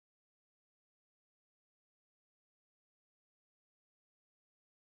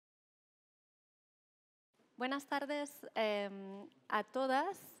Buenas tardes a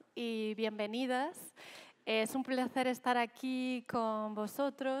todas y bienvenidas. Es un placer estar aquí con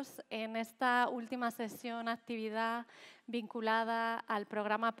vosotros en esta última sesión, actividad vinculada al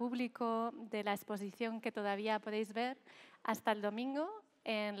programa público de la exposición que todavía podéis ver hasta el domingo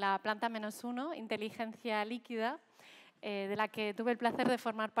en la planta -1, Inteligencia Líquida, de la que tuve el placer de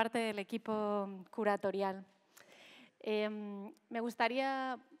formar parte del equipo curatorial. Me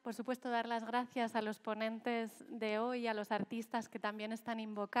gustaría, por supuesto, dar las gracias a los ponentes de hoy, a los artistas que también están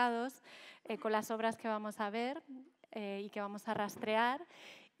invocados con las obras que vamos a ver y que vamos a rastrear,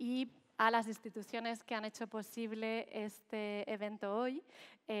 y a las instituciones que han hecho posible este evento hoy.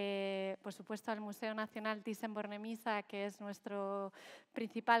 Por supuesto, al Museo Nacional Thyssen-Bornemisza, que es nuestro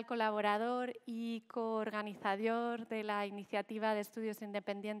principal colaborador y coorganizador de la iniciativa de estudios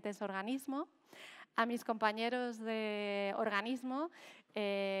independientes Organismo. A mis compañeros de Organismo,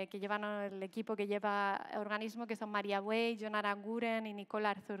 que llevan el equipo que lleva Organismo, que son María Buey, Jon Aranguren y Nicole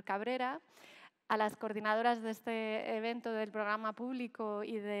Arzur Cabrera. A las coordinadoras de este evento del programa público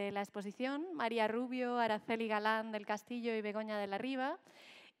y de la exposición, María Rubio, Araceli Galán del Castillo y Begoña de la Riva.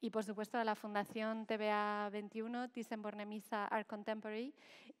 Y, por supuesto, a la Fundación TVA 21, Thyssen-Bornemisza Art Contemporary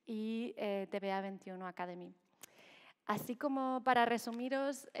y TVA 21 Academy. Así como para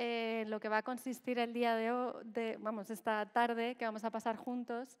resumiros lo que va a consistir el día de hoy, esta tarde que vamos a pasar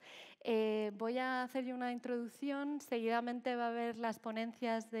juntos, voy a hacer yo una introducción. Seguidamente va a haber las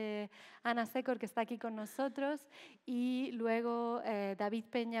ponencias de Ana Secor, que está aquí con nosotros, y luego David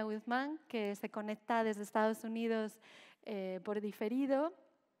Peña-Guzmán, que se conecta desde Estados Unidos por diferido.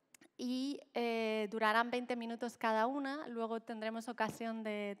 Y durarán 20 minutos cada una. Luego tendremos ocasión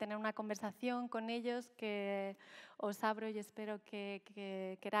de tener una conversación con ellos que os abro y espero que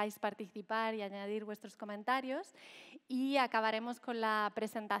queráis participar y añadir vuestros comentarios. Y acabaremos con la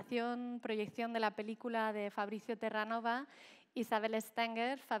presentación, proyección de la película de Fabrizio Terranova, Isabelle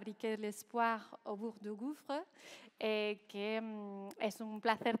Stengers, Fabriquer l'espoir au bout du gouffre, que es un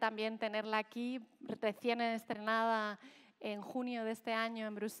placer también tenerla aquí, recién estrenada en junio de este año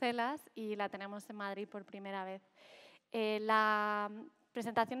en Bruselas, y la tenemos en Madrid por primera vez. Las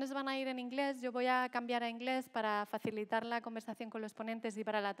presentaciones van a ir en inglés. Yo voy a cambiar a inglés para facilitar la conversación con los ponentes y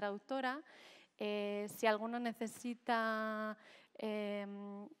para la traductora. Si alguno necesita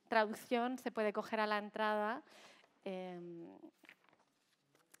traducción, se puede coger a la entrada.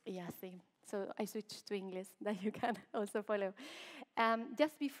 Y así. So I switched to English, that you can also follow.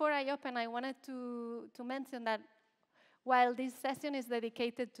 Just before I open, I wanted to mention that while this session is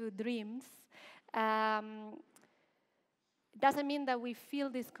dedicated to dreams, it doesn't mean that we feel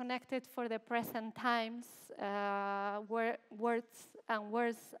disconnected for the present times, words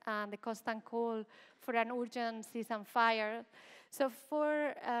and the constant call for an urgent ceasefire. So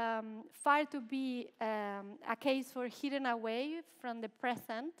for fire to be a case for hidden away from the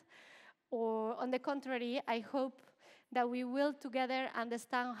present, or on the contrary, I hope that we will together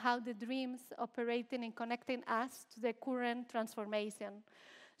understand how the dreams operating and connecting us to the current transformation.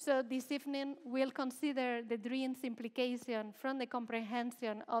 So this evening, we'll consider the dreams' implication from the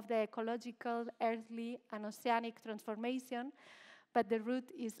comprehension of the ecological, earthly, and oceanic transformation, but the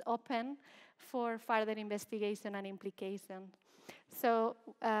route is open for further investigation and implication. So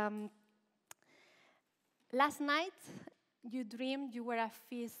last night, you dreamed you were a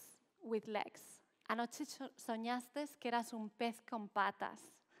fish with legs. Anoche soñaste que eras un pez con patas.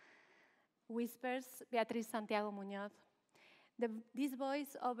 Whispers Beatriz Santiago Muñoz. This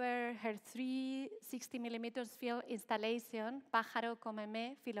voice over her 360mm film installation, Pájaro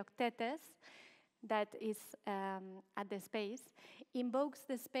Cómeme Philoctetes, that is at the space, invokes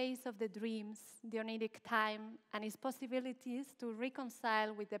the space of the dreams, the oniric time, and its possibilities to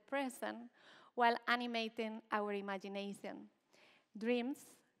reconcile with the present while animating our imagination. Dreams,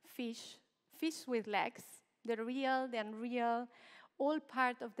 fish with legs, the real, the unreal, all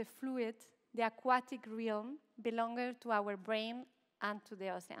part of the fluid, the aquatic realm, belonging to our brain and to the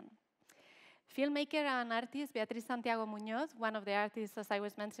ocean. Filmmaker and artist Beatriz Santiago Muñoz, one of the artists, as I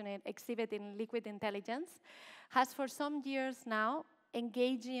was mentioning, exhibiting Liquid Intelligence, has for some years now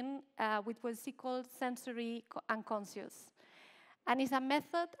engaging with what she calls sensory unconscious. And it's a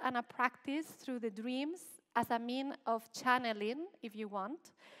method and a practice through the dreams as a means of channeling, if you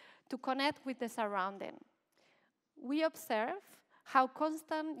want, to connect with the surrounding. We observe how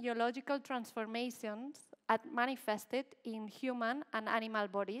constant geological transformations are manifested in human and animal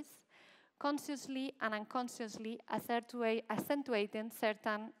bodies, consciously and unconsciously accentuating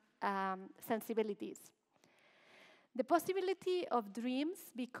certain sensibilities. The possibility of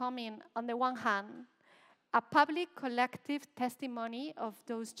dreams becoming, on the one hand, a public collective testimony of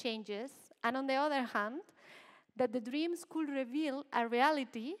those changes, and on the other hand, that the dreams could reveal a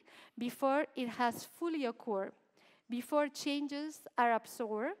reality before it has fully occurred, before changes are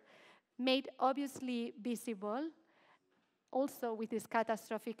absorbed, made obviously visible, also with this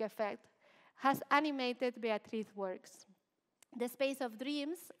catastrophic effect, has animated Beatrice's works. The space of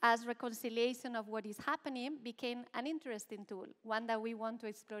dreams as reconciliation of what is happening became an interesting tool, one that we want to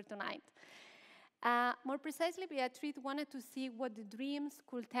explore tonight. More precisely, Beatrice wanted to see what the dreams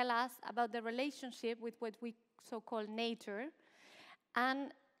could tell us about the relationship with what we so-called nature,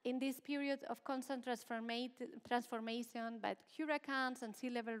 and in this period of constant transformation by hurricanes and sea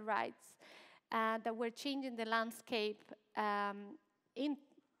level rise that were changing the landscape in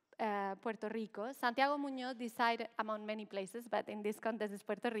Puerto Rico. Santiago Muñoz decided, among many places, but in this context is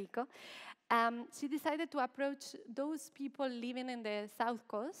Puerto Rico, she decided to approach those people living in the south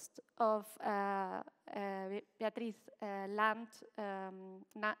coast of Beatrice's land,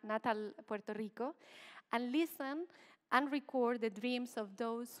 natal Puerto Rico, and listen and record the dreams of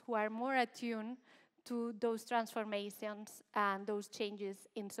those who are more attuned to those transformations and those changes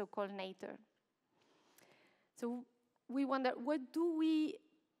in so-called nature. So we wonder, what do we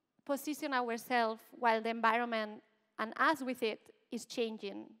position ourselves while the environment and us with it is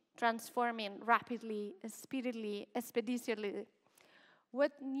changing, transforming rapidly, speedily, expeditiously?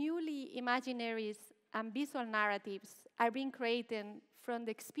 What newly imaginaries and visual narratives are being created from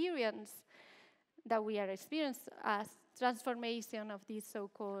the experience that we are experiencing as transformation of this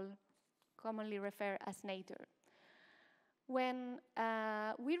so-called, commonly referred as nature? When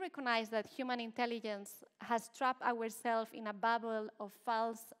we recognize that human intelligence has trapped ourselves in a bubble of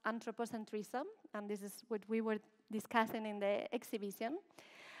false anthropocentrism, and this is what we were discussing in the exhibition,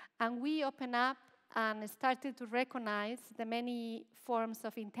 and we open up and started to recognize the many forms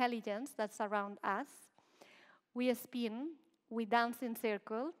of intelligence that surround us, we spin, we dance in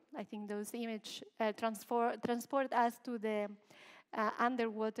circle. I think those images transport us to the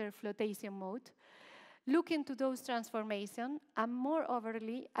underwater flotation mode. Look into those transformations and more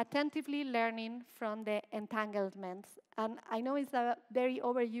overly, attentively learning from the entanglements. And I know it's a very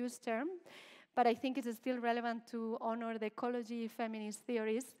overused term, but I think it's still relevant to honor the ecology feminist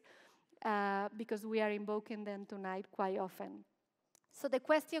theories because we are invoking them tonight quite often. So the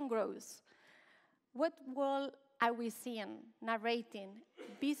question grows, what world are we seeing, narrating,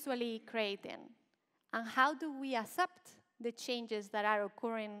 visually creating? And how do we accept the changes that are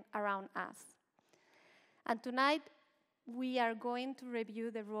occurring around us? And tonight, we are going to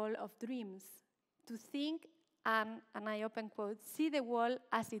review the role of dreams, to think, and I open quote, see the world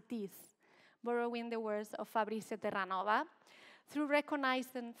as it is, borrowing the words of Fabrizio Terranova, through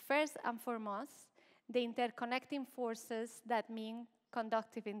recognizing first and foremost the interconnecting forces that mean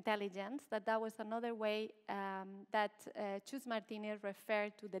conductive intelligence, that was another way that Chus Martinez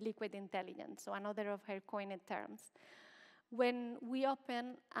referred to the liquid intelligence, so another of her coined terms, when we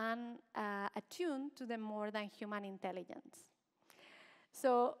open and attune to the more than human intelligence.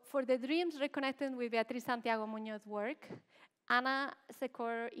 So for the dreams reconnected with Beatriz Santiago Muñoz's work, Ana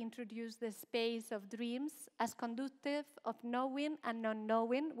Secor introduced the space of dreams as conductive of knowing and not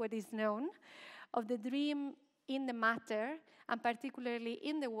knowing what is known, of the dream in the matter, and particularly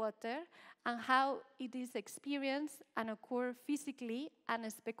in the water, and how it is experienced and occurs physically and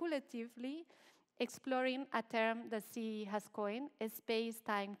speculatively, exploring a term that she has coined,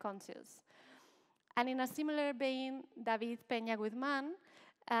 space-time conscious. And in a similar vein, David Peña-Guzmán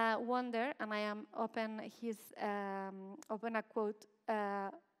wondered, and I am open a quote,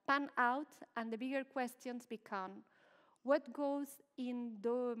 pan out, and the bigger questions become, what goes in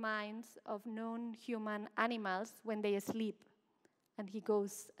the minds of non-human animals when they sleep? And he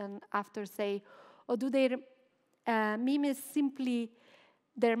goes and after say, or do their mimes simply,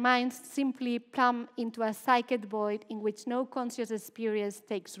 their minds simply plumb into a psychic void in which no conscious experience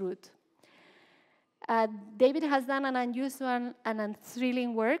takes root? David has done an unusual and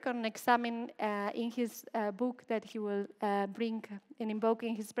thrilling work on examining in his book that he will bring and invoke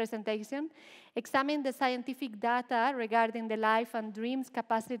in his presentation, examining the scientific data regarding the life and dreams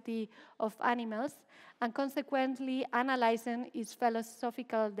capacity of animals, and consequently analyzing its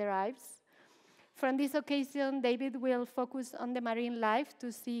philosophical derives. From this occasion, David will focus on the marine life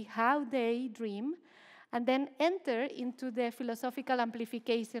to see how they dream, and then enter into the philosophical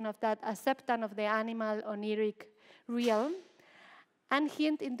amplification of that acceptance of the animal oniric realm, and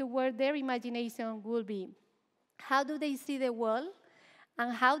hint into where their imagination will be. How do they see the world,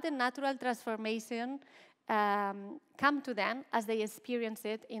 and how the natural transformation come to them as they experience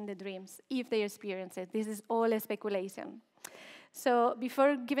it in the dreams, if they experience it. This is all a speculation. So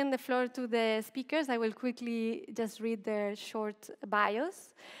before giving the floor to the speakers, I will quickly just read their short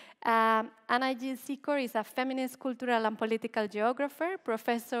bios. Anna G. Secor is a feminist cultural and political geographer,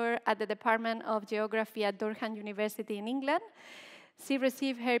 professor at the Department of Geography at Durham University in England. She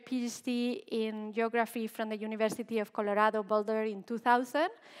received her PhD in geography from the University of Colorado Boulder in 2000.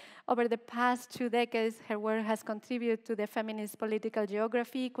 Over the past 2 decades, her work has contributed to the feminist political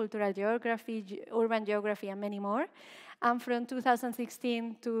geography, cultural geography, urban geography, and many more. And from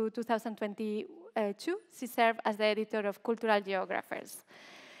 2016 to 2022, she served as the editor of Cultural Geographers.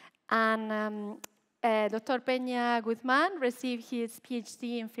 And Dr. Peña-Guzman received his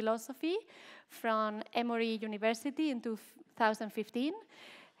PhD in philosophy from Emory University in 2015.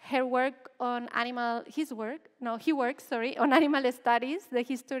 He works on animal studies, the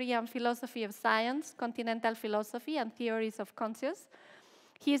history and philosophy of science, continental philosophy, and theories of conscious.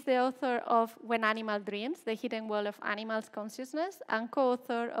 He is the author of When Animal Dreams, The Hidden World of Animals' Consciousness, and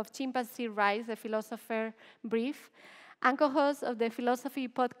co-author of Chimpanzee Rights, The Philosopher Brief, and co-host of the philosophy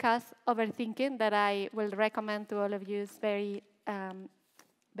podcast Overthinking that I will recommend to all of you. It's very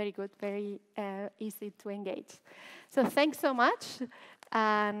good, very easy to engage. So thanks so much,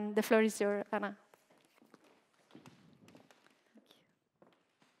 and the floor is yours, Anna.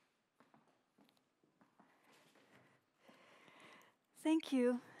 Thank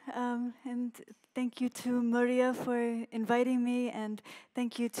you, and thank you to Maria for inviting me, and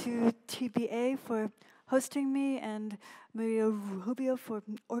thank you to TBA for hosting me, and Maria Rubio for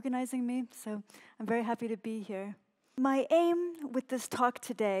organizing me, so I'm very happy to be here. My aim with this talk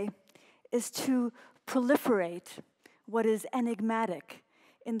today is to proliferate what is enigmatic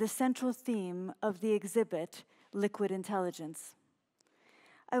in the central theme of the exhibit, Liquid Intelligence.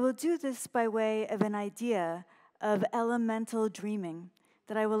 I will do this by way of an idea of elemental dreaming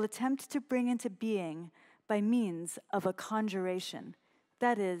that I will attempt to bring into being by means of a conjuration,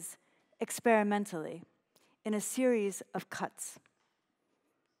 that is, experimentally, in a series of cuts.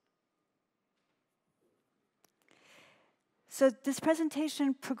 So this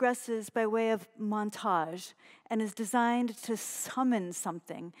presentation progresses by way of montage and is designed to summon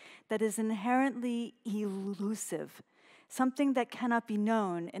something that is inherently elusive, something that cannot be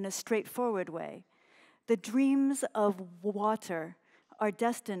known in a straightforward way. The dreams of water are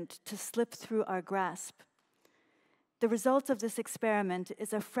destined to slip through our grasp. The result of this experiment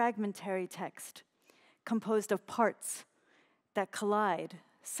is a fragmentary text composed of parts that collide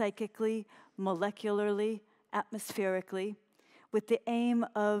psychically, molecularly, atmospherically, with the aim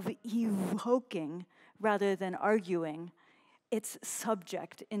of evoking, rather than arguing, its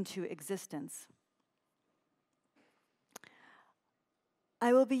subject into existence.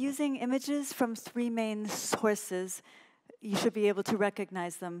 I will be using images from 3 main sources. You should be able to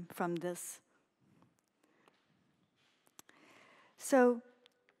recognize them from this. So,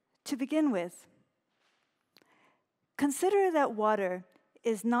 to begin with, consider that water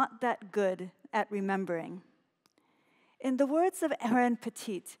is not that good at remembering. In the words of Aaron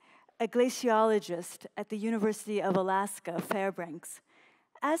Petit, a glaciologist at the University of Alaska, Fairbanks,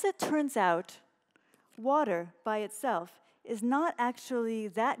 as it turns out, water by itself is not actually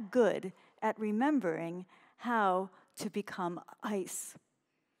that good at remembering how to become ice.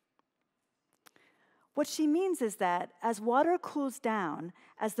 What she means is that as water cools down,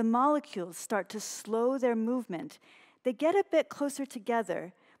 as the molecules start to slow their movement, they get a bit closer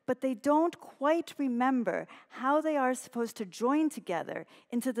together, but they don't quite remember how they are supposed to join together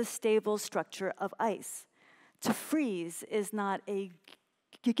into the stable structure of ice. To freeze is not a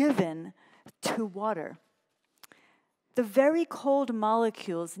given to water. The very cold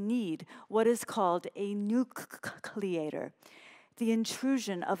molecules need what is called a nucleator, the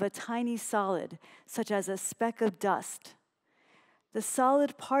intrusion of a tiny solid, such as a speck of dust. The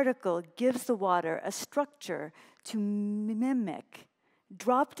solid particle gives the water a structure to mimic.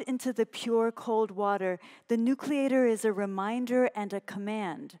 Dropped into the pure cold water, the nucleator is a reminder and a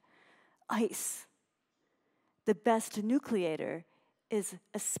command. Ice. The best nucleator is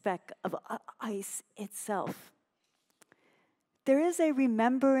a speck of ice itself. There is a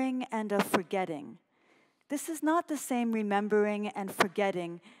remembering and a forgetting. This is not the same remembering and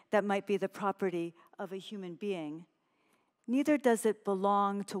forgetting that might be the property of a human being. Neither does it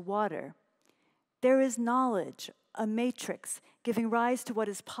belong to water. There is knowledge, a matrix, giving rise to what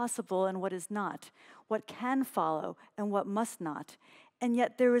is possible and what is not, what can follow and what must not. And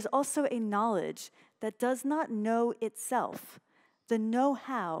yet there is also a knowledge that does not know itself, the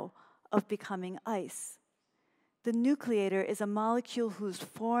know-how of becoming ice. The nucleator is a molecule whose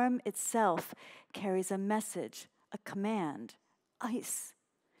form itself carries a message, a command, ice.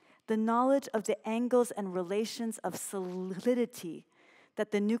 The knowledge of the angles and relations of solidity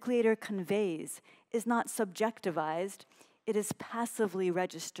that the nucleator conveys is not subjectivized, It is passively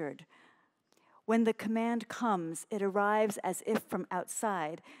registered. When the command comes, it arrives as if from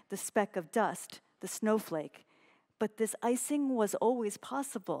outside, the speck of dust, the snowflake. But this icing was always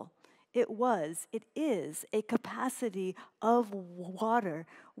possible. It is a capacity of water,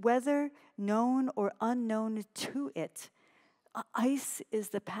 whether known or unknown to it. Ice is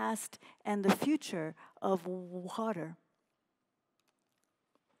the past and the future of water.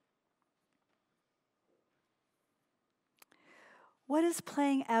 What is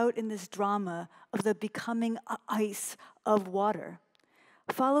playing out in this drama of the becoming ice of water?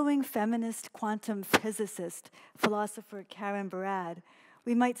 Following feminist quantum physicist, philosopher Karen Barad,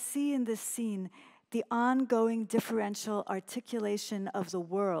 we might see in this scene the ongoing differential articulation of the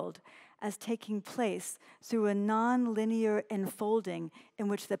world as taking place through a non-linear enfolding in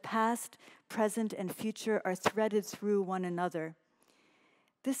which the past, present, and future are threaded through one another.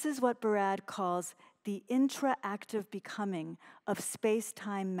 This is what Barad calls the intra-active becoming of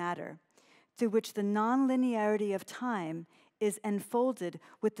space-time matter, through which the non-linearity of time is enfolded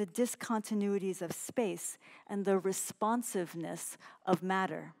with the discontinuities of space and the responsiveness of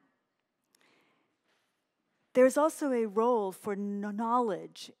matter. There's also a role for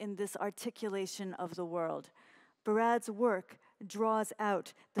knowledge in this articulation of the world. Barad's work draws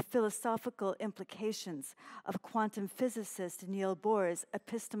out the philosophical implications of quantum physicist Niels Bohr's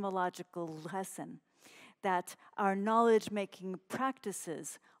epistemological lesson, that our knowledge-making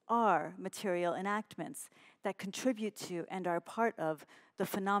practices are material enactments that contribute to and are part of the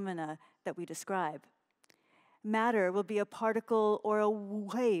phenomena that we describe. Matter will be a particle or a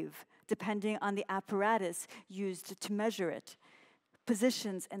wave, depending on the apparatus used to measure it.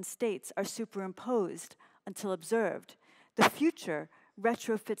 Positions and states are superimposed until observed. The future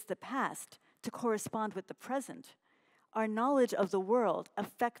retrofits the past to correspond with the present. Our knowledge of the world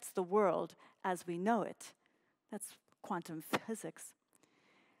affects the world as we know it. That's quantum physics.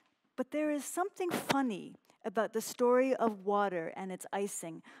 But there is something funny about the story of water and its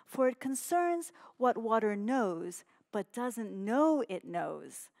icing, for it concerns what water knows, but doesn't know it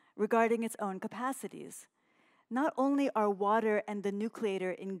knows, regarding its own capacities. Not only are water and the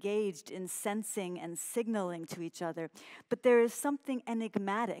nucleator engaged in sensing and signaling to each other, but there is something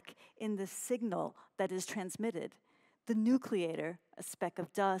enigmatic in the signal that is transmitted. The nucleator, a speck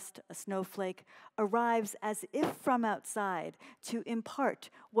of dust, a snowflake, arrives as if from outside to impart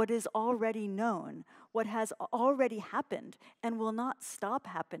what is already known, what has already happened and will not stop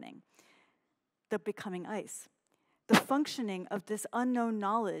happening, the becoming ice. The functioning of this unknown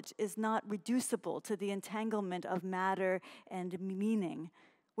knowledge is not reducible to the entanglement of matter and meaning.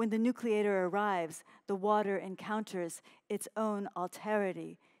 When the nucleator arrives, the water encounters its own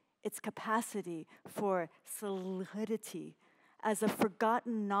alterity, its capacity for solidity, as a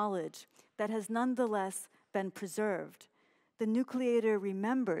forgotten knowledge that has nonetheless been preserved. The nucleator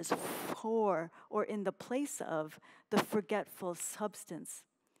remembers for, or in the place of, the forgetful substance.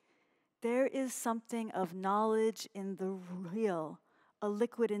 There is something of knowledge in the real, a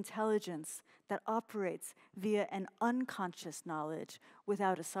liquid intelligence that operates via an unconscious knowledge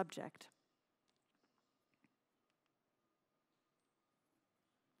without a subject.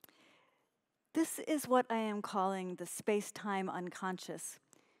 This is what I am calling the space-time unconscious,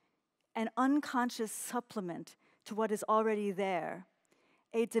 an unconscious supplement to what is already there,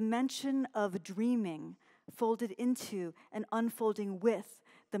 a dimension of dreaming folded into and unfolding with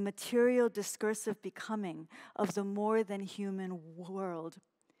the material discursive becoming of the more than human world.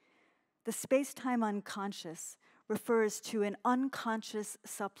 The space-time unconscious refers to an unconscious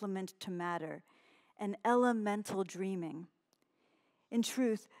supplement to matter, an elemental dreaming. In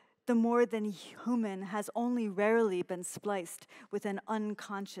truth, the more than human has only rarely been spliced with an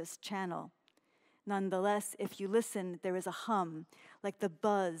unconscious channel. Nonetheless, if you listen, there is a hum, like the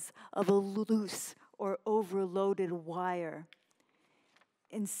buzz of a loose or overloaded wire.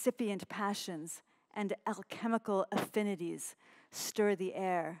 Incipient passions and alchemical affinities stir the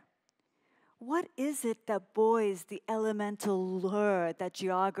air. What is it that buoys the elemental lure that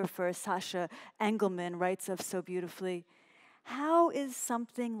geographer Sasha Engelman writes of so beautifully? How is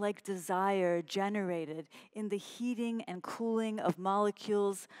something like desire generated in the heating and cooling of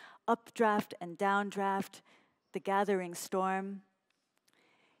molecules, updraft and downdraft, the gathering storm?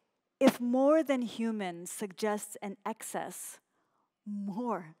 If more than human suggests an excess,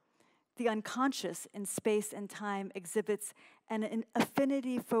 more, the unconscious in space and time exhibits an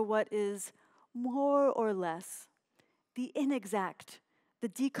affinity for what is more or less, the inexact, the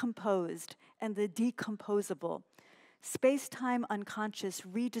decomposed, and the decomposable. Space-time unconscious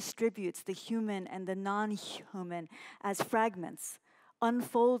redistributes the human and the non-human as fragments,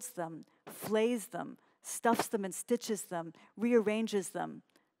 unfolds them, flays them, stuffs them and stitches them, rearranges them,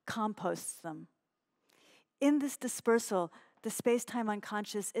 composts them. In this dispersal, the space-time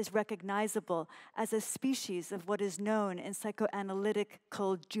unconscious is recognizable as a species of what is known in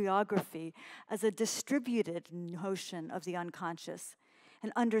psychoanalytical geography as a distributed notion of the unconscious,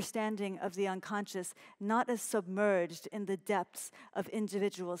 an understanding of the unconscious not as submerged in the depths of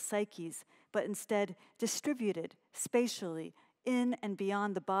individual psyches, but instead distributed spatially in and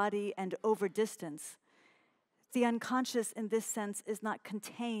beyond the body and over distance. The unconscious in this sense is not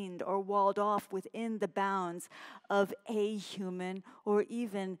contained or walled off within the bounds of a human or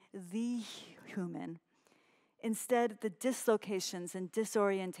even the human. Instead, the dislocations and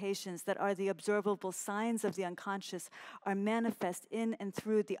disorientations that are the observable signs of the unconscious are manifest in and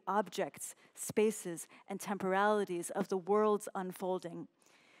through the objects, spaces, and temporalities of the world's unfolding.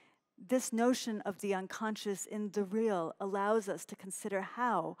 This notion of the unconscious in the real allows us to consider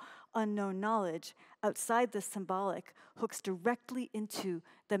how unknown knowledge outside the symbolic hooks directly into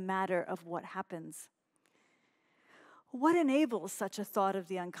the matter of what happens. What enables such a thought of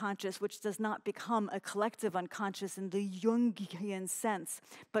the unconscious, which does not become a collective unconscious in the Jungian sense,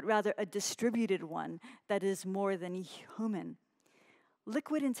 but rather a distributed one that is more than human?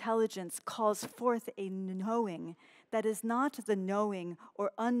 Liquid intelligence calls forth a knowing that is not the knowing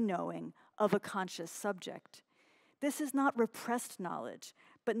or unknowing of a conscious subject. This is not repressed knowledge,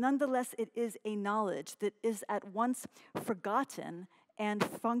 but nonetheless it is a knowledge that is at once forgotten and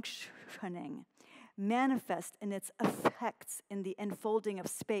functioning, manifest in its effects in the enfolding of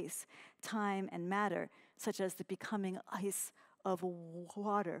space, time, and matter, such as the becoming ice of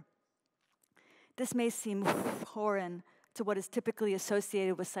water. This may seem foreign to what is typically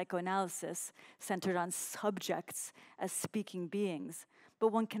associated with psychoanalysis, centered on subjects as speaking beings, but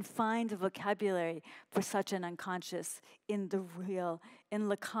one can find a vocabulary for such an unconscious in the real, in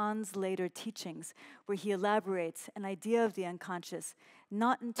Lacan's later teachings, where he elaborates an idea of the unconscious,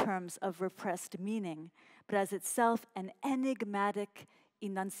 not in terms of repressed meaning, but as itself an enigmatic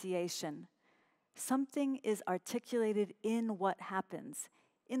enunciation. Something is articulated in what happens,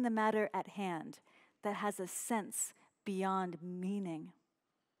 in the matter at hand, that has a sense beyond meaning.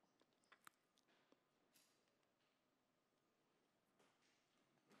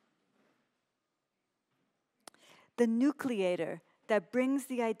 The nucleator that brings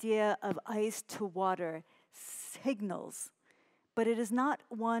the idea of ice to water signals, but it is not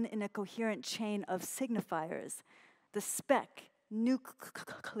one in a coherent chain of signifiers. The spec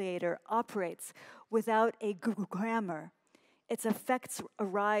nucleator operates without a grammar. Its effects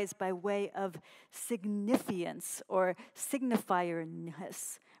arise by way of signifiance or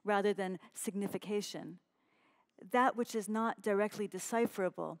signifierness rather than signification. That which is not directly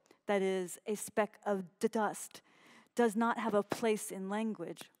decipherable, that is, a speck of dust, does not have a place in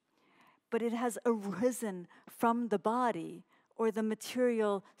language, but it has arisen from the body or the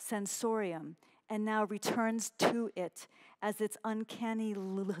material sensorium and now returns to it as its uncanny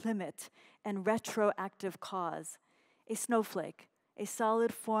limit and retroactive cause. A snowflake, a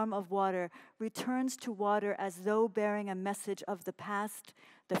solid form of water, returns to water as though bearing a message of the past,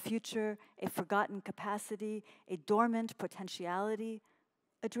 the future, a forgotten capacity, a dormant potentiality,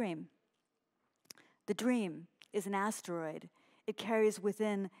 a dream. The dream is an asteroid. It carries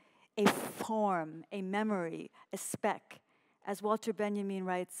within a form, a memory, a speck. As Walter Benjamin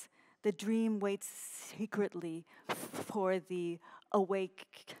writes, the dream waits secretly for the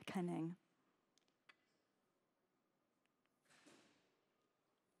awakening.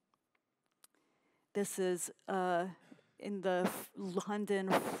 This is in the London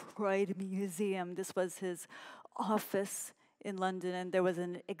Freud Museum. This was his office in London, and there was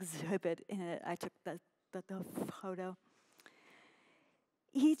an exhibit in it. I took the photo.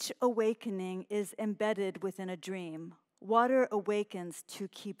 Each awakening is embedded within a dream. Water awakens to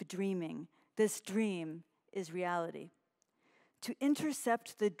keep dreaming. This dream is reality. To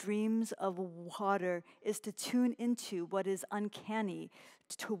intercept the dreams of water is to tune into what is uncanny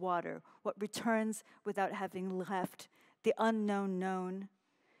to water, what returns without having left, the unknown known.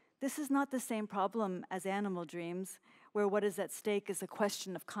 This is not the same problem as animal dreams, where what is at stake is a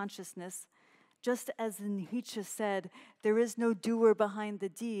question of consciousness. Just as Nietzsche said, there is no doer behind the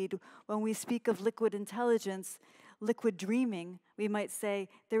deed. When we speak of liquid intelligence, liquid dreaming, we might say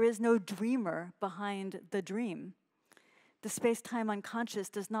there is no dreamer behind the dream. The space-time unconscious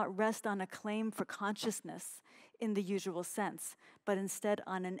does not rest on a claim for consciousness in the usual sense, but instead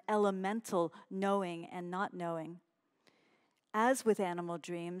on an elemental knowing and not knowing. As with animal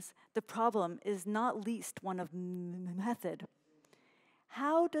dreams, the problem is not least one of method.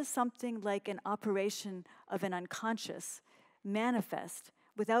 How does something like an operation of an unconscious manifest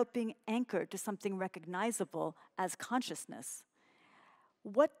without being anchored to something recognizable as consciousness.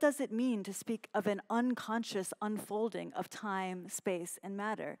 What does it mean to speak of an unconscious unfolding of time, space, and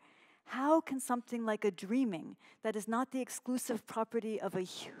matter? How can something like a dreaming that is not the exclusive property of a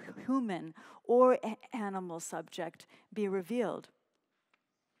human or animal subject be revealed?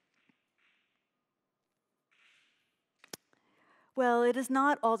 Well, it is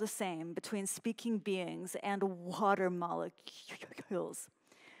not all the same between speaking beings and water molecules,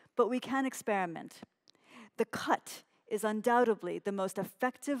 but we can experiment. The cut is undoubtedly the most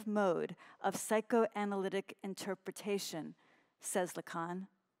effective mode of psychoanalytic interpretation, says Lacan.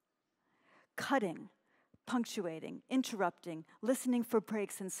 Cutting, punctuating, interrupting, listening for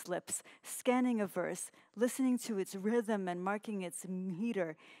breaks and slips, scanning a verse, listening to its rhythm and marking its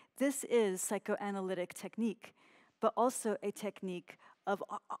meter, this is psychoanalytic technique, but also a technique of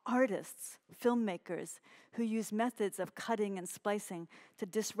artists, filmmakers, who use methods of cutting and splicing to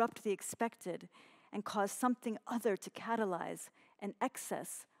disrupt the expected and cause something other to catalyze an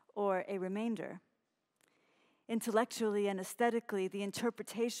excess or a remainder. Intellectually and aesthetically, the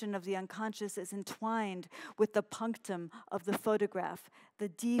interpretation of the unconscious is entwined with the punctum of the photograph, the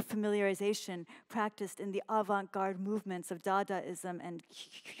defamiliarization practiced in the avant-garde movements of Dadaism and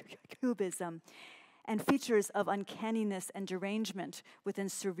Cubism, and features of uncanniness and derangement within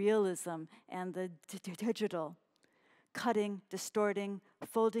surrealism and the digital. Cutting, distorting,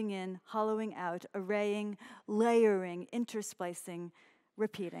 folding in, hollowing out, arraying, layering, intersplicing,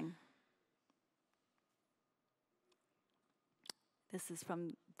 repeating. This is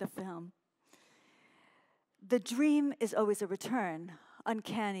from the film. The dream is always a return,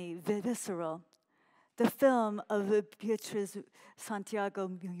 uncanny, visceral. The film of Beatriz Santiago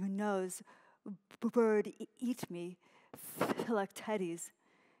Munoz, Bird Eat Me, Philoctetes,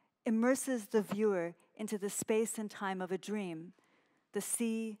 immerses the viewer into the space and time of a dream, the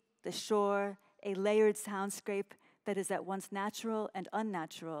sea, the shore, a layered soundscape that is at once natural and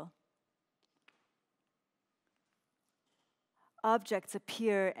unnatural. Objects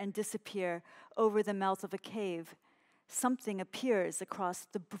appear and disappear over the mouth of a cave. Something appears across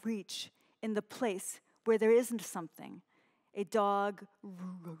the breach in the place where there isn't something. A dog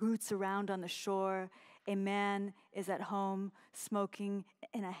roots around on the shore. A man is at home smoking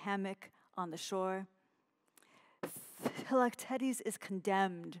in a hammock on the shore. Philoctetes is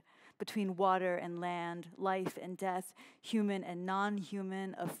condemned between water and land, life and death, human and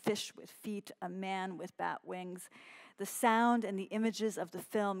non-human, a fish with feet, a man with bat wings. The sound and the images of the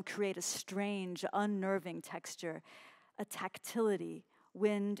film create a strange, unnerving texture, a tactility,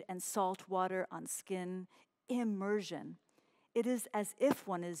 wind and salt water on skin, immersion. It is as if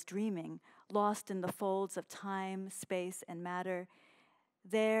one is dreaming, lost in the folds of time, space, and matter.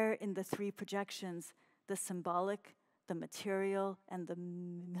 There in the three projections, the symbolic, the material, and the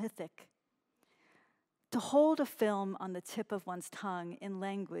mythic. To hold a film on the tip of one's tongue in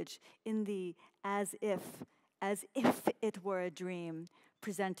language, in the as if it were a dream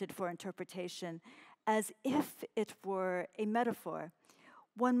presented for interpretation, as if it were a metaphor,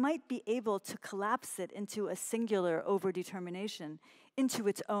 one might be able to collapse it into a singular overdetermination, into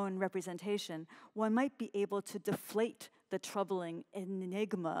its own representation. One might be able to deflate the troubling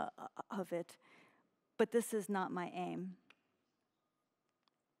enigma of it, but this is not my aim.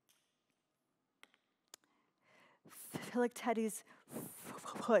 Philoctetes'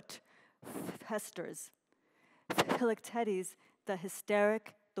 foot festers. Philoctetes, the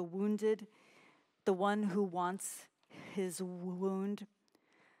hysteric, the wounded, the one who wants his wound.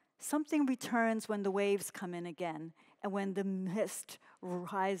 Something returns when the waves come in again and when the mist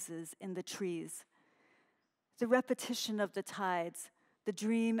rises in the trees. The repetition of the tides, the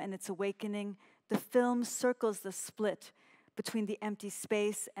dream and its awakening, the film circles the split between the empty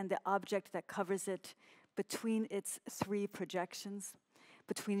space and the object that covers it, between its three projections,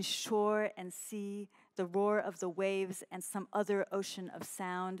 between shore and sea, the roar of the waves and some other ocean of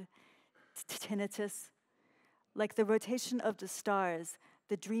sound, tinnitus. Like the rotation of the stars,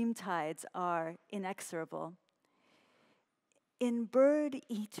 the dream tides are inexorable. In Bird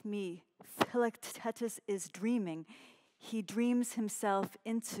Eat Me, Philoctetes is dreaming. He dreams himself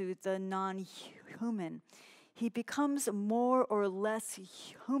into the non-human. He becomes more or less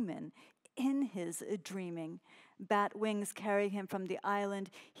human in his dreaming. Bat wings carry him from the island.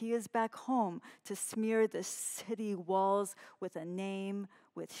 He is back home to smear the city walls with a name,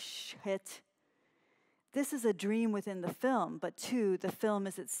 with shit. This is a dream within the film, but too, the film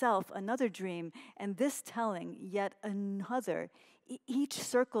is itself another dream, and this telling yet another. Each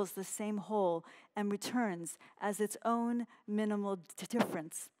circles the same whole and returns as its own minimal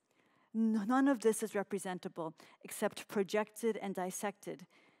difference. None of this is representable, except projected and dissected.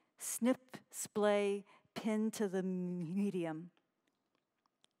 Snip, splay, pin to the medium.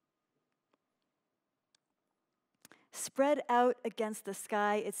 Spread out against the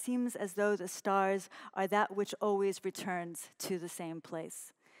sky, it seems as though the stars are that which always returns to the same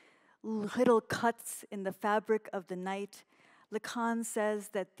place. Little cuts in the fabric of the night, Lacan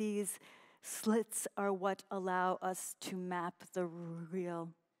says that these slits are what allow us to map the real.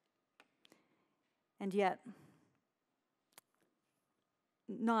 And yet,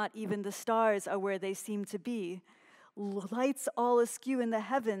 not even the stars are where they seem to be. Lights all askew in the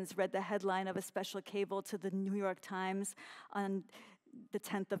heavens, read the headline of a special cable to the New York Times on the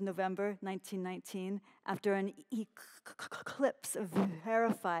 10th of November, 1919, after an eclipse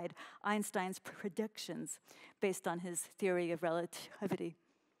verified Einstein's predictions based on his theory of relativity.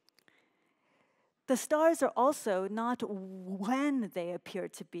 The stars are also not when they appear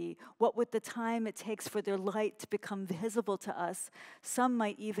to be, what with the time it takes for their light to become visible to us. Some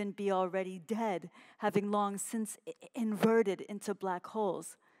might even be already dead, having long since inverted into black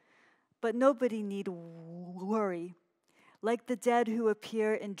holes. But nobody need worry. Like the dead who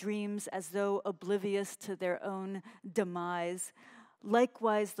appear in dreams as though oblivious to their own demise,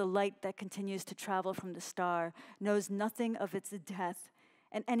 likewise the light that continues to travel from the star knows nothing of its death.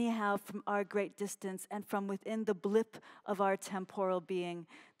 And anyhow, from our great distance and from within the blip of our temporal being,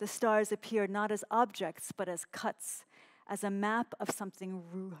 the stars appear not as objects, but as cuts, as a map of something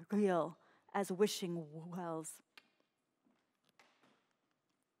real, as wishing wells.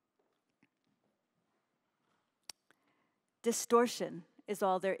 Distortion is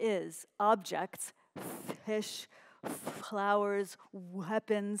all there is. Objects, fish, flowers,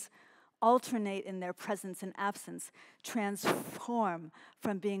 weapons, alternate in their presence and absence, transform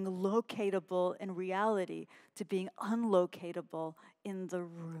from being locatable in reality to being unlocatable in the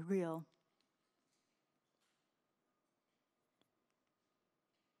real.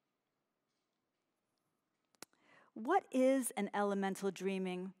 What is an elemental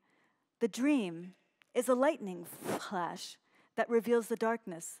dreaming? The dream is a lightning flash that reveals the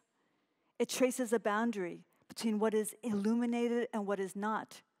darkness. It traces a boundary between what is illuminated and what is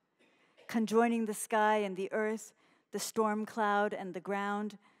not, conjoining the sky and the earth, the storm cloud and the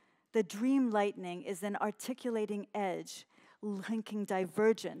ground. The dream lightning is an articulating edge, linking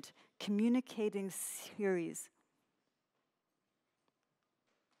divergent, communicating series.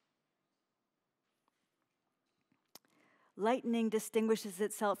 Lightning distinguishes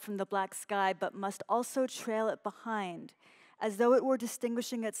itself from the black sky, but must also trail it behind, as though it were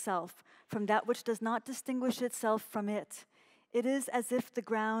distinguishing itself from that which does not distinguish itself from it. It is as if the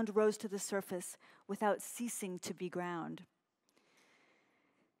ground rose to the surface without ceasing to be ground.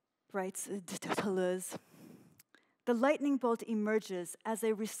 Writes Deleuze. The lightning bolt emerges as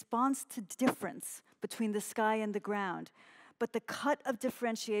a response to difference between the sky and the ground, but the cut of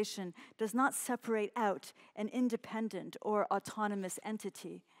differentiation does not separate out an independent or autonomous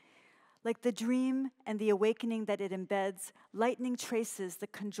entity. Like the dream and the awakening that it embeds, lightning traces the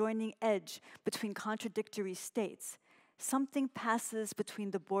conjoining edge between contradictory states. Something passes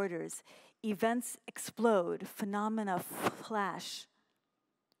between the borders. Events explode, phenomena flash.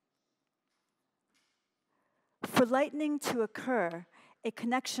 For lightning to occur, a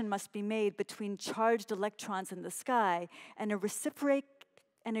connection must be made between charged electrons in the sky and a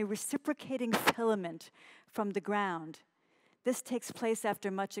reciprocating filament from the ground. This takes place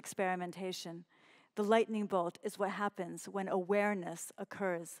after much experimentation. The lightning bolt is what happens when awareness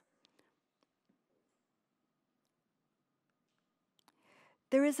occurs.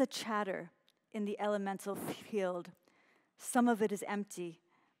 There is a chatter in the elemental field. Some of it is empty,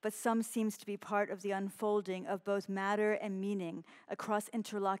 but some seems to be part of the unfolding of both matter and meaning across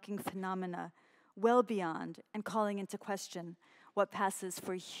interlocking phenomena, well beyond and calling into question what passes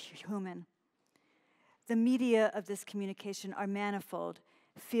for human. The media of this communication are manifold,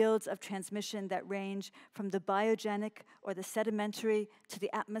 fields of transmission that range from the biogenic or the sedimentary to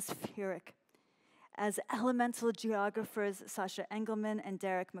the atmospheric. As elemental geographers Sasha Engelman and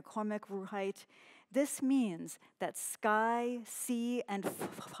Derek McCormick write, this means that sky, sea, and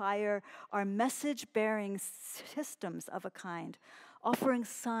fire are message-bearing systems of a kind, offering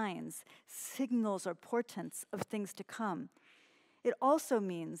signs, signals, or portents of things to come. It also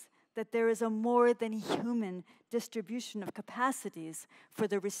means that there is a more than human distribution of capacities for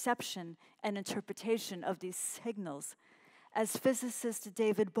the reception and interpretation of these signals. As physicist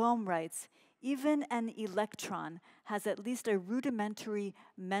David Bohm writes, even an electron has at least a rudimentary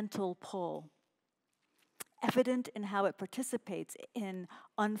mental pole. evident in how it participates in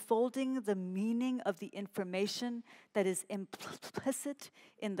unfolding the meaning of the information that is implicit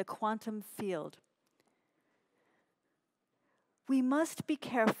in the quantum field. We must be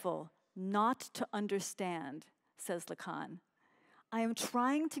careful not to understand, says Lacan. I am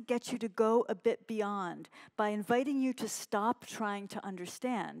trying to get you to go a bit beyond by inviting you to stop trying to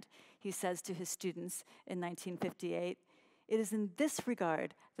understand, he says to his students in 1958. It is in this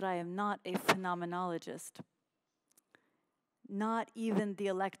regard that I am not a phenomenologist. Not even the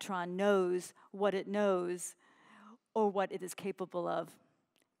electron knows what it knows or what it is capable of.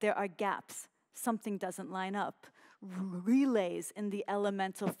 There are gaps. Something doesn't line up. Relays in the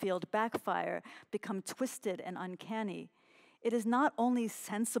elemental field backfire, become twisted and uncanny. It is not only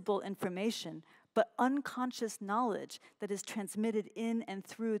sensible information, but unconscious knowledge that is transmitted in and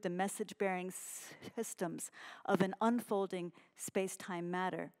through the message-bearing systems of an unfolding space-time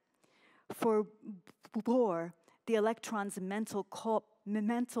matter. For Bohr, the electron's mental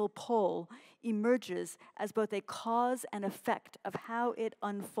pole emerges as both a cause and effect of how it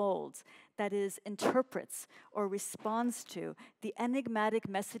unfolds, that is, interprets or responds to the enigmatic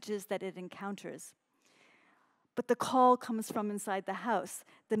messages that it encounters. But the call comes from inside the house.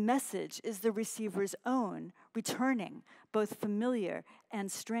 The message is the receiver's own, returning, both familiar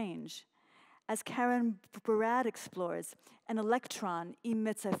and strange. As Karen Barad explores, an electron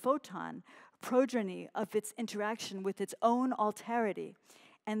emits a photon, progeny of its interaction with its own alterity,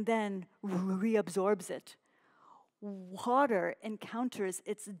 and then reabsorbs it. Water encounters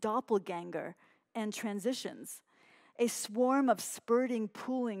its doppelganger and transitions. A swarm of spurting,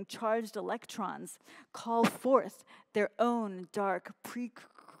 pooling, charged electrons call forth their own dark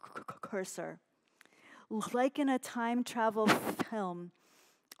precursor. Like in a time travel film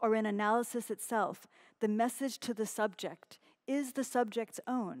or in analysis itself, the message to the subject is the subject's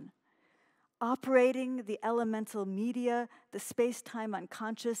own. Operating the elemental media, the space-time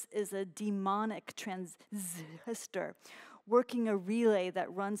unconscious is a demonic transistor, working a relay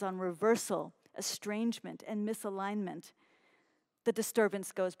that runs on reversal, estrangement, and misalignment. The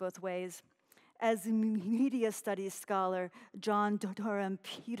disturbance goes both ways. As media studies scholar John Durham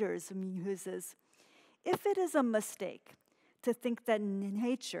Peters muses, if it is a mistake to think that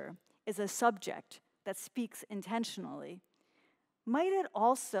nature is a subject that speaks intentionally, might it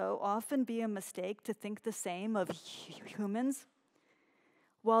also often be a mistake to think the same of humans?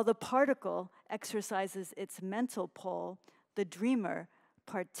 While the particle exercises its mental pole, the dreamer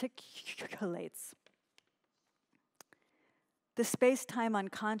particulates. The space-time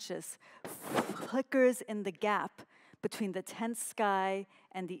unconscious flickers in the gap between the tense sky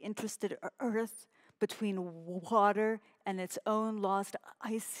and the interested earth, between water and its own lost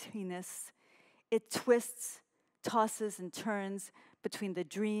iciness. It twists, tosses, and turns between the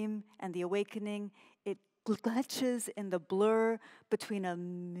dream and the awakening. It glitches in the blur between a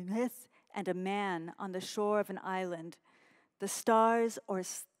myth and a man on the shore of an island. The stars or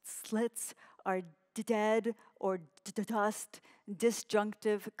slits are dead or dust,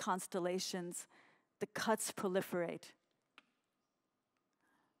 disjunctive constellations. The cuts proliferate.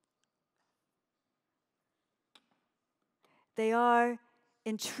 They are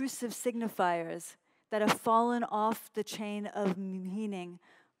intrusive signifiers that have fallen off the chain of meaning,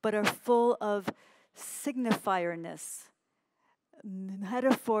 but are full of signifierness,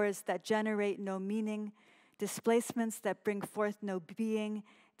 metaphors that generate no meaning, displacements that bring forth no being.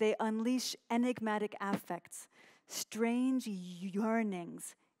 They unleash enigmatic affects, strange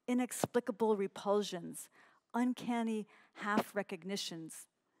yearnings, inexplicable repulsions, uncanny half-recognitions,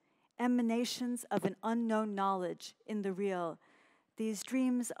 emanations of an unknown knowledge in the real. These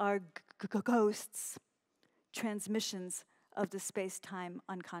dreams are ghosts, transmissions of the space-time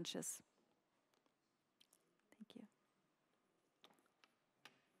unconscious. Thank you.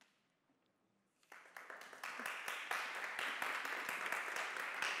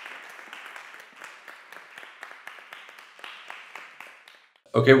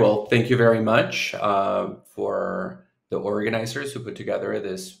 Okay, well, thank you very much for the organizers who put together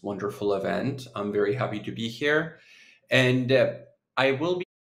this wonderful event. I'm very happy to be here. And I will be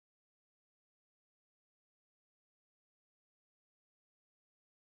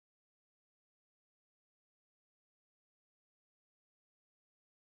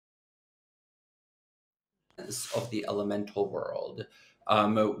of the elemental world,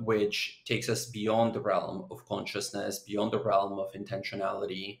 which takes us beyond the realm of consciousness, beyond the realm of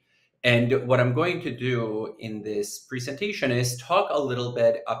intentionality. And what I'm going to do in this presentation is talk a little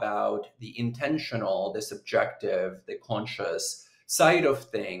bit about the intentional, the subjective, the conscious side of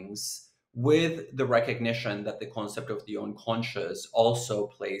things, with the recognition that the concept of the unconscious also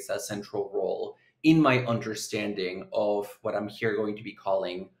plays a central role in my understanding of what I'm here going to be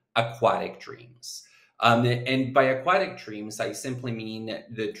calling aquatic dreams. And by aquatic dreams, I simply mean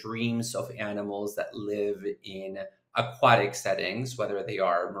the dreams of animals that live in aquatic settings, whether they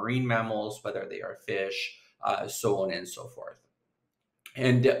are marine mammals, whether they are fish, so on and so forth.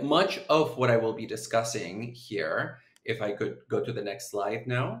 And much of what I will be discussing here, if I could go to the next slide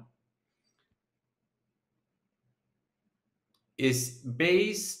now, is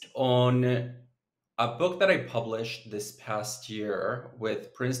based on a book that I published this past year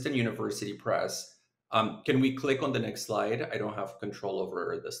with Princeton University Press. Can we click on the next slide? I don't have control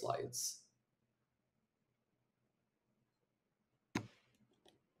over the slides.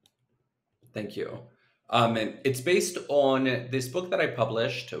 Thank you. And it's based on this book that I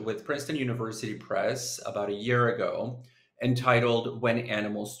published with Princeton University Press about a year ago, entitled When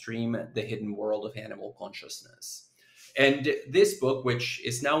Animals Dream: The Hidden World of Animal Consciousness. And this book, which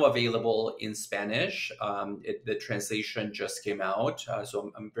is now available in Spanish, the translation just came out, so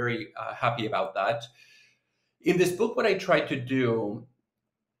I'm very happy about that. In this book, what I tried to do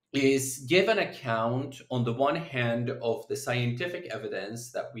is give an account, on the one hand, of the scientific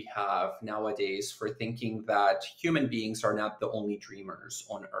evidence that we have nowadays for thinking that human beings are not the only dreamers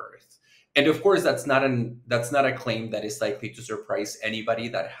on Earth. And of course, that's not a claim that is likely to surprise anybody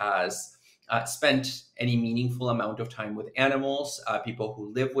that has spent any meaningful amount of time with animals. People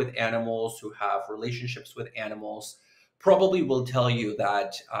who live with animals, who have relationships with animals, probably will tell you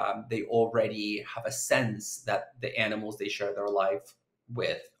that they already have a sense that the animals they share their life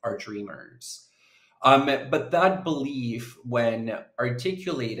with are dreamers. But that belief, when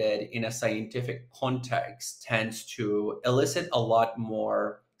articulated in a scientific context, tends to elicit a lot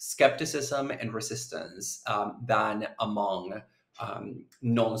more skepticism and resistance than among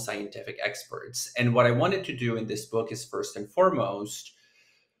non-scientific experts. And what I wanted to do in this book is, first and foremost,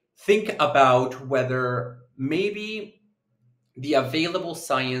 think about whether maybe the available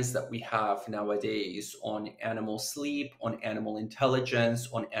science that we have nowadays on animal sleep, on animal intelligence,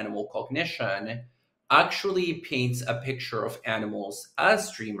 on animal cognition, actually paints a picture of animals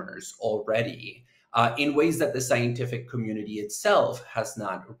as dreamers already, in ways that the scientific community itself has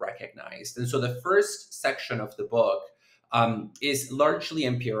not recognized. And so the first section of the book is largely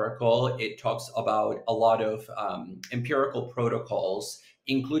empirical. It talks about a lot of empirical protocols,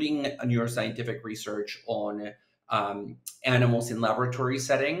 including a neuroscientific research on animals in laboratory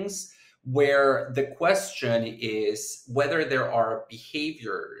settings, where the question is whether there are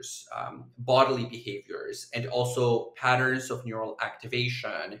behaviors, bodily behaviors, and also patterns of neural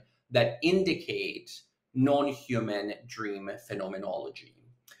activation that indicate non-human dream phenomenology.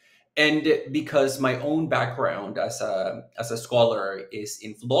 And because my own background as a scholar is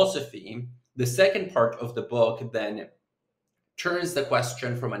in philosophy, the second part of the book then turns the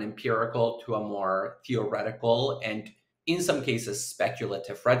question from an empirical to a more theoretical and, in some cases,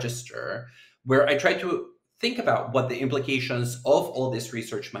 speculative register, where I try to think about what the implications of all this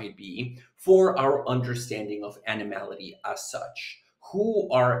research might be for our understanding of animality as such.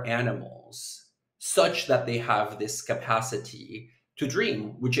 Who are animals such that they have this capacity to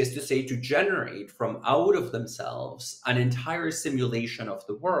dream, which is to say, to generate from out of themselves an entire simulation of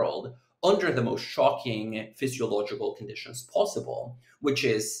the world under the most shocking physiological conditions possible, which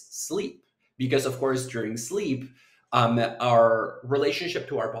is sleep. Because, of course, during sleep, our relationship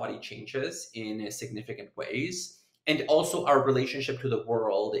to our body changes in significant ways. And also our relationship to the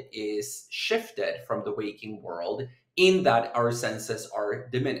world is shifted from the waking world, in that our senses are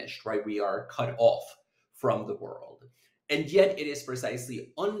diminished, right? We are cut off from the world. And yet it is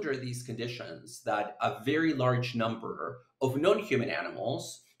precisely under these conditions that a very large number of non-human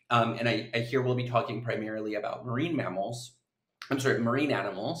animals, and I here we'll be talking primarily about marine animals,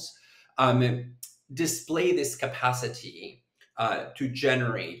 display this capacity to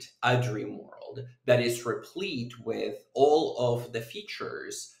generate a dream world that is replete with all of the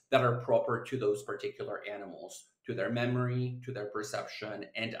features that are proper to those particular animals, to their memory, to their perception,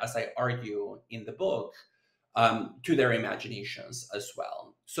 and, as I argue in the book, to their imaginations as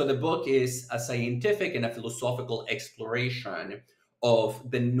well. So the book is a scientific and a philosophical exploration of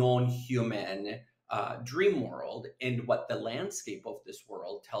the non-human dream world and what the landscape of this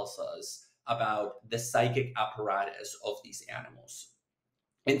world tells us about the psychic apparatus of these animals.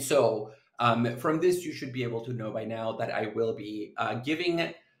 And so from this, you should be able to know by now that I will be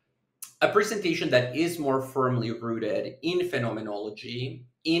giving a presentation that is more firmly rooted in phenomenology,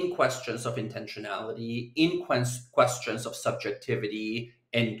 in questions of intentionality, in questions of subjectivity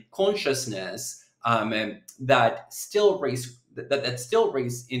and consciousness, that still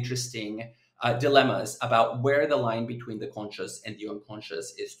raise interesting dilemmas about where the line between the conscious and the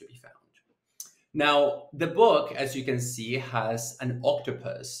unconscious is to be found. Now, the book, as you can see, has an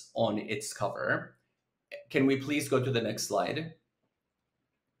octopus on its cover. Can we please go to the next slide?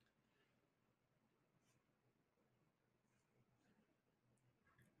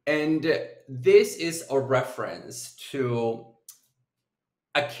 And this is a reference to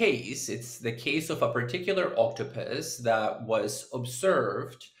a case. It's the case of a particular octopus that was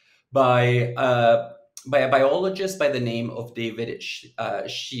observed by a biologist by the name of David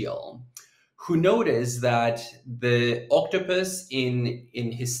Scheel, who noticed that the octopus in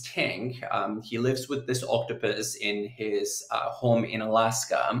his tank, he lives with this octopus in his home in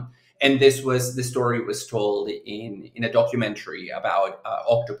Alaska. And the story was told in a documentary about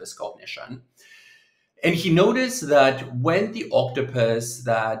octopus cognition. And he noticed that when the octopus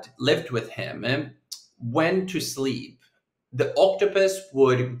that lived with him went to sleep, the octopus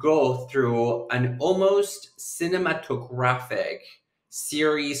would go through an almost cinematographic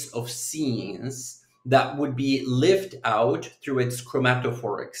series of scenes that would be lived out through its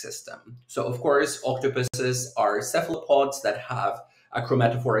chromatophoric system. So, of course, octopuses are cephalopods that have a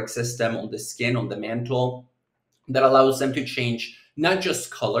chromatophoric system on the skin, on the mantle, that allows them to change not just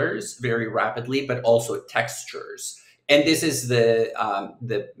colors very rapidly, but also textures. And this is the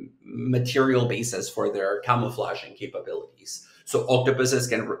material basis for their camouflaging capabilities. So octopuses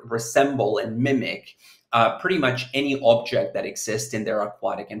can resemble and mimic pretty much any object that exists in their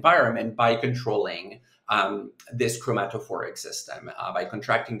aquatic environment by controlling this chromatophoric system, by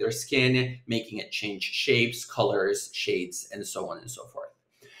contracting their skin, making it change shapes, colors, shades, and so on and so forth.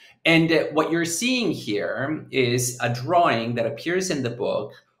 And what you're seeing here is a drawing that appears in the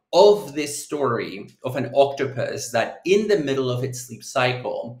book of this story of an octopus that in the middle of its sleep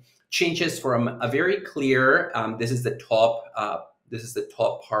cycle changes from a very clear, this is the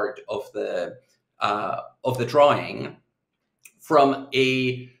top part of the drawing, from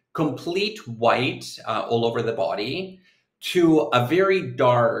a complete white all over the body to a very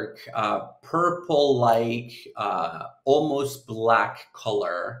dark purple-like, almost black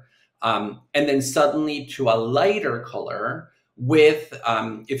color. And then suddenly to a lighter color with,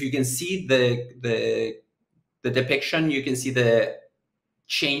 if you can see the depiction, you can see the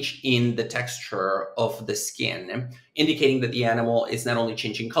change in the texture of the skin, indicating that the animal is not only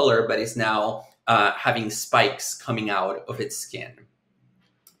changing color, but is now having spikes coming out of its skin.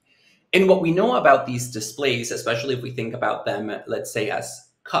 And what we know about these displays, especially if we think about them, let's say as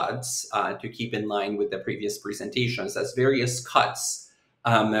cuts, to keep in line with the previous presentations, as various cuts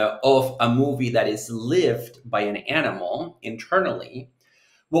of a movie that is lived by an animal internally,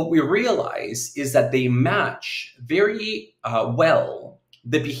 what we realize is that they match very well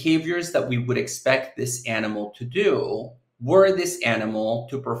the behaviors that we would expect this animal to do were this animal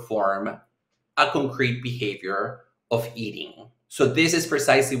to perform a concrete behavior of eating. So this is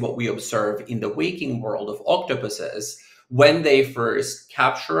precisely what we observe in the waking world of octopuses when they first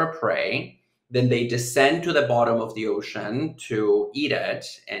capture a prey. Then they descend to the bottom of the ocean to eat it.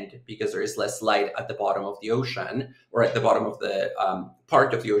 And because there is less light at the bottom of the ocean, or at the bottom of the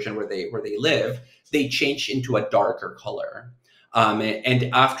part of the ocean where they live, they change into a darker color. And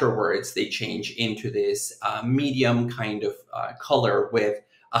afterwards, they change into this medium kind of color with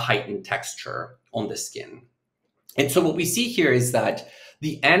a heightened texture on the skin. And so what we see here is that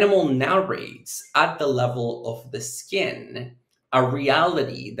the animal narrates at the level of the skin a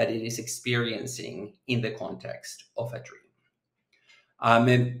reality that it is experiencing in the context of a dream.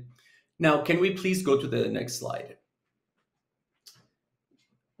 And now, can we please go to the next slide?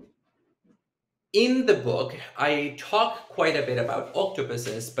 In the book, I talk quite a bit about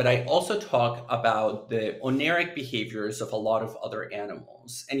octopuses, but I also talk about the oneric behaviors of a lot of other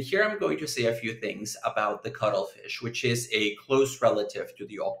animals. And here I'm going to say a few things about the cuttlefish, which is a close relative to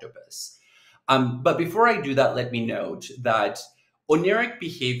the octopus. But before I do that, let me note that oneric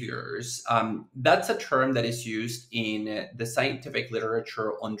behaviors, that's a term that is used in the scientific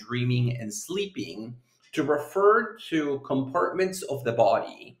literature on dreaming and sleeping to refer to compartments of the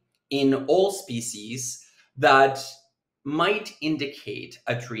body in all species that might indicate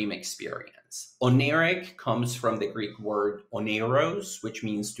a dream experience. Oneric comes from the Greek word oneros, which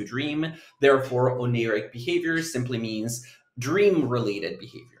means to dream. Therefore, oneric behaviors simply means dream-related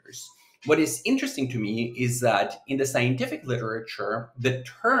behaviors. What is interesting to me is that in the scientific literature, the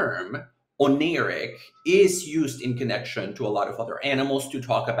term oneric is used in connection to a lot of other animals to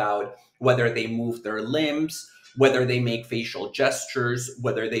talk about whether they move their limbs, whether they make facial gestures,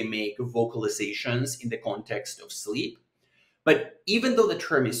 whether they make vocalizations in the context of sleep. But even though the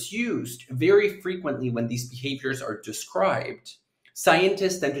term is used, very frequently when these behaviors are described,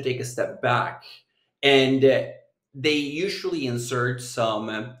 scientists tend to take a step back and they usually insert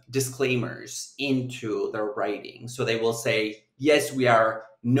some disclaimers into their writing. So they will say, yes, we are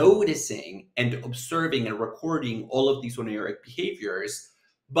noticing and observing and recording all of these oniric behaviors,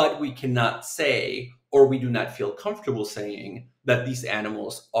 but we cannot say, or we do not feel comfortable saying, that these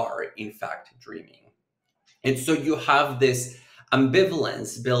animals are in fact dreaming. And so you have this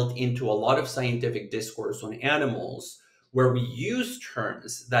ambivalence built into a lot of scientific discourse on animals, where we use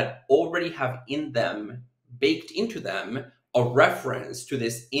terms that already have in them, baked into them, a reference to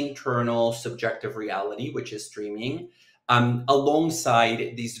this internal subjective reality, which is dreaming,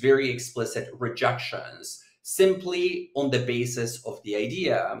 alongside these very explicit rejections, simply on the basis of the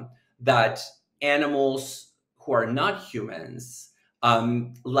idea that animals who are not humans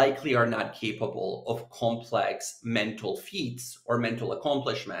likely are not capable of complex mental feats or mental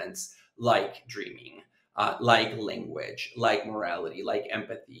accomplishments like dreaming, like language, like morality, like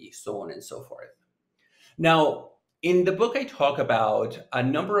empathy, so on and so forth. Now, in the book, I talk about a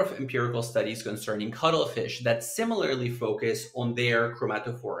number of empirical studies concerning cuttlefish that similarly focus on their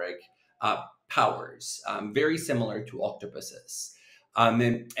chromatophoric powers, very similar to octopuses.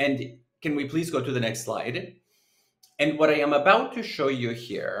 And can we please go to the next slide? And what I am about to show you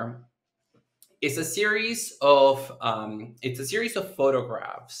here is a series of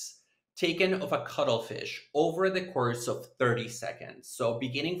photographs taken of a cuttlefish over the course of 30 seconds. So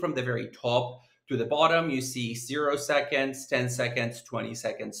beginning from the very top to the bottom, you see 0 seconds, 10 seconds, 20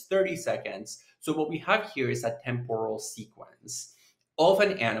 seconds, 30 seconds. So what we have here is a temporal sequence of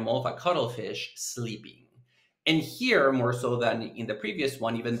an animal, of a cuttlefish, sleeping. And here, more so than in the previous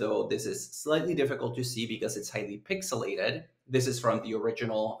one, even though this is slightly difficult to see because it's highly pixelated, this is from the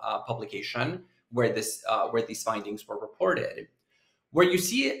original publication where these findings were reported. Where you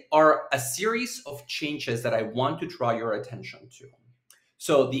see are a series of changes that I want to draw your attention to.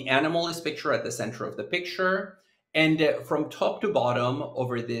 So the animal is pictured at the center of the picture, and from top to bottom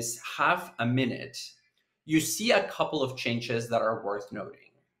over this half a minute, you see a couple of changes that are worth noting.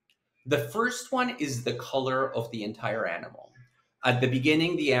 The first one is the color of the entire animal. At the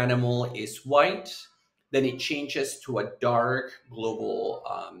beginning, the animal is white, then it changes to a dark global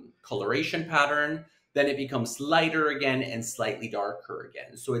coloration pattern, then it becomes lighter again and slightly darker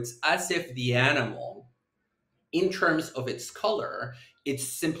again. So it's as if the animal, in terms of its color, it's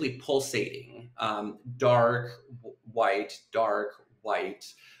simply pulsating, dark, white,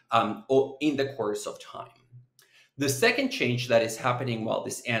 in the course of time. The second change that is happening while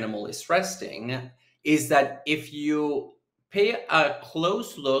this animal is resting is that if you pay a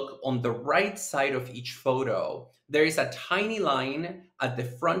close look on the right side of each photo, there is a tiny line at the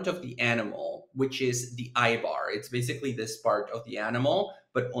front of the animal, which is the eye bar. It's basically this part of the animal,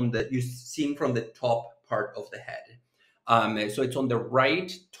 but you've seen from the top part of the head. So it's on the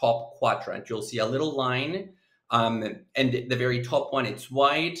right top quadrant. You'll see a little line, and the very top one, it's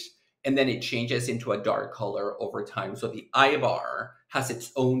white, and then it changes into a dark color over time. So the eye bar has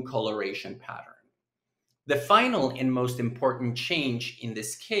its own coloration pattern. The final and most important change in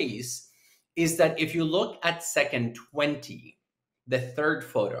this case is that if you look at second 20, the third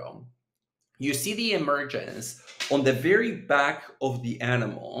photo, you see the emergence on the very back of the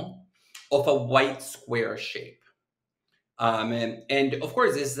animal of a white square shape. And of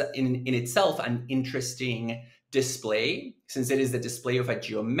course, this is in itself an interesting display, since it is the display of a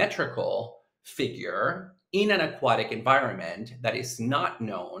geometrical figure in an aquatic environment that is not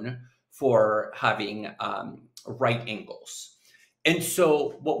known for having right angles. And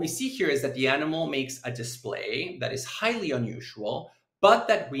so what we see here is that the animal makes a display that is highly unusual, but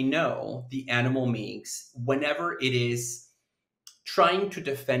that we know the animal makes whenever it is trying to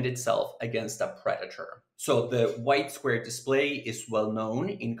defend itself against a predator. So the white square display is well known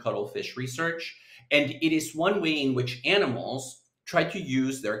in cuttlefish research, and it is one way in which animals try to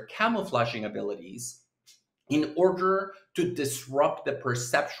use their camouflaging abilities in order to disrupt the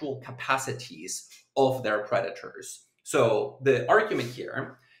perceptual capacities of their predators. So the argument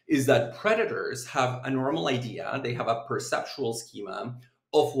here is that predators have a normal idea, they have a perceptual schema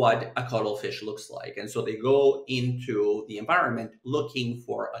of what a cuttlefish looks like. And so they go into the environment looking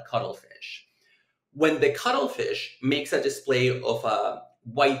for a cuttlefish. When the cuttlefish makes a display of a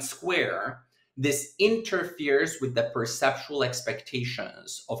white square, this interferes with the perceptual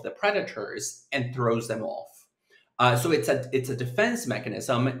expectations of the predators and throws them off. So it's a defense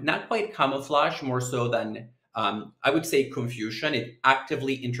mechanism, not quite camouflage, more so than I would say confusion. It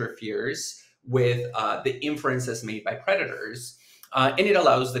actively interferes with the inferences made by predators, and it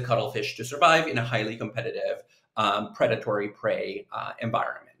allows the cuttlefish to survive in a highly competitive predatory prey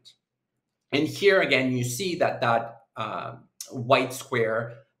environment. And here again, you see that white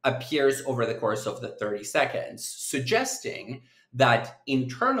square appears over the course of the 30 seconds, suggesting that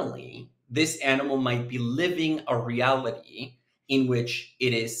internally, this animal might be living a reality in which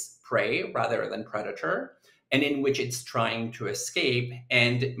it is prey rather than predator, and in which it's trying to escape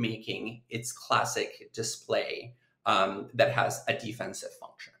and making its classic display that has a defensive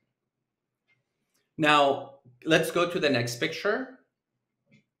function. Now, let's go to the next picture.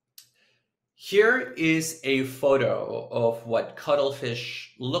 Here is a photo of what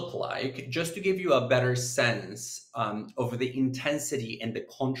cuttlefish look like, just to give you a better sense of the intensity and the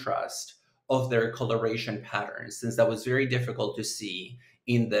contrast of their coloration patterns, since that was very difficult to see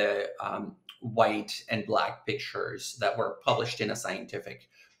in the white and black pictures that were published in a scientific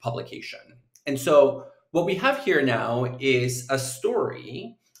publication. And so what we have here now is a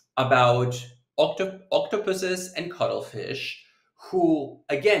story about octopuses and cuttlefish who,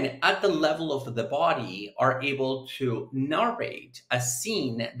 again, at the level of the body, are able to narrate a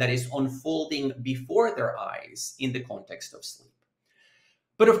scene that is unfolding before their eyes in the context of sleep.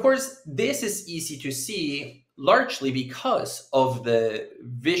 But of course, this is easy to see largely because of the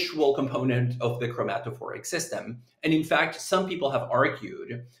visual component of the chromatophoric system. And in fact, some people have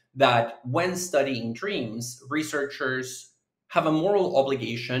argued that when studying dreams, researchers have a moral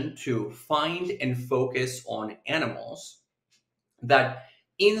obligation to find and focus on animals that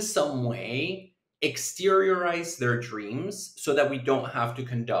in some way exteriorize their dreams so that we don't have to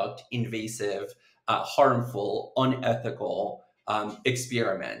conduct invasive, harmful, unethical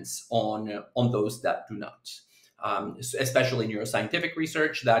experiments on those that do not. Especially neuroscientific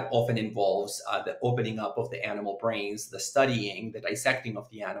research that often involves the opening up of the animal brains, the studying, the dissecting of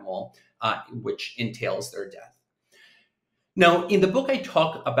the animal, which entails their death. Now, in the book, I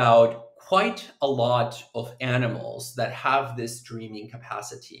talk about quite a lot of animals that have this dreaming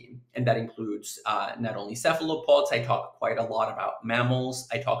capacity, and that includes not only cephalopods. I talk quite a lot about mammals.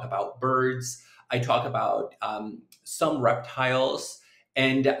 I talk about birds. I talk about some reptiles.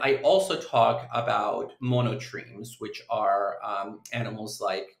 And I also talk about monotremes, which are animals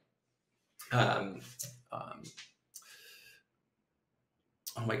like, oh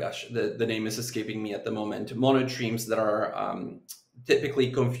my gosh, the name is escaping me at the moment. Monotremes that are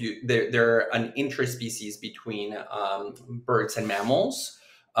typically confused. They're an interspecies between birds and mammals,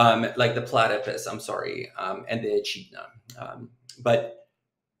 like the platypus, and the echidna. But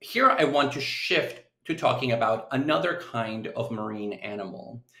here I want to shift to talking about another kind of marine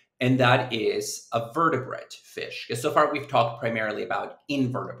animal, and that is a vertebrate fish. Because so far we've talked primarily about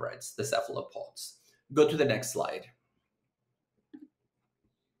invertebrates, the cephalopods. Go to the next slide.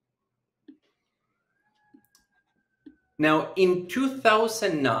 Now, in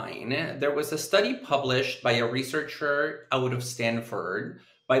 2009, there was a study published by a researcher out of Stanford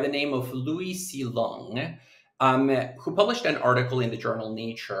by the name of Louis C. Lung, who published an article in the journal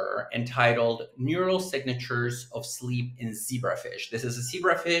Nature entitled "Neural Signatures of Sleep in Zebrafish." This is a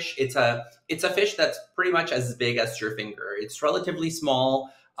zebrafish. It's a fish that's pretty much as big as your finger. It's relatively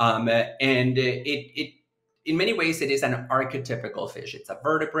small, and it in many ways it is an archetypical fish. It's a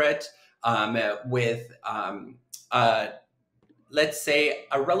vertebrate with let's say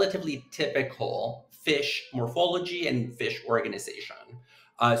a relatively typical fish morphology and fish organization.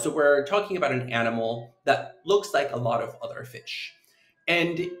 So we're talking about an animal that looks like a lot of other fish.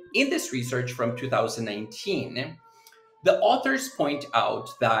 And in this research from 2019, the authors point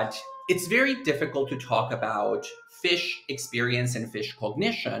out that it's very difficult to talk about fish experience and fish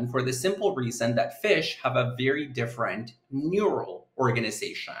cognition for the simple reason that fish have a very different neural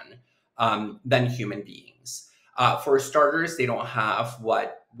organization than human beings. For starters, they don't have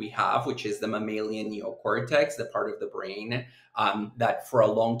what we have, which is the mammalian neocortex, the part of the brain that for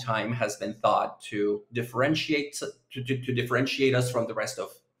a long time has been thought to differentiate us from the rest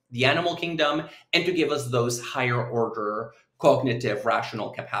of the animal kingdom and to give us those higher order cognitive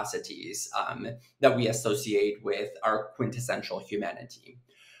rational capacities that we associate with our quintessential humanity.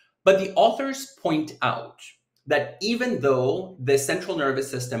 But the authors point out that even though the central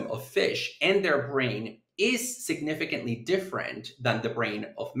nervous system of fish and their brain is significantly different than the brain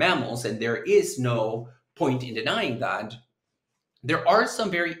of mammals, and there is no point in denying that, there are some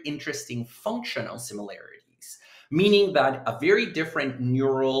very interesting functional similarities, meaning that a very different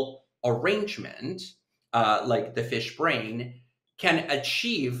neural arrangement, like the fish brain, can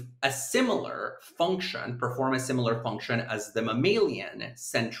achieve a similar function, perform a similar function as the mammalian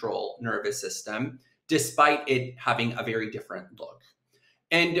central nervous system, despite it having a very different look.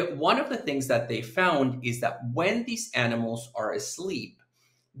 And one of the things that they found is that when these animals are asleep,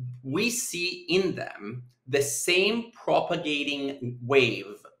 we see in them the same propagating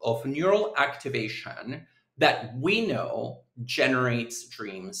wave of neural activation that we know generates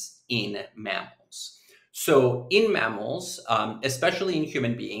dreams in mammals. So in mammals, especially in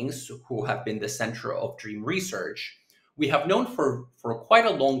human beings who have been the center of dream research, we have known for quite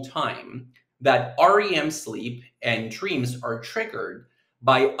a long time that REM sleep and dreams are triggered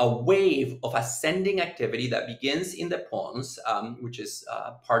by a wave of ascending activity that begins in the pons, which is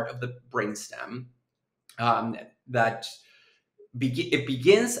part of the brainstem, it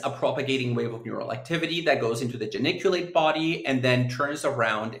begins a propagating wave of neural activity that goes into the geniculate body and then turns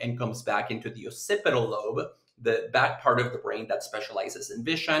around and comes back into the occipital lobe, the back part of the brain that specializes in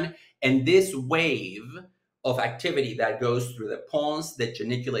vision. And this wave of activity that goes through the pons, the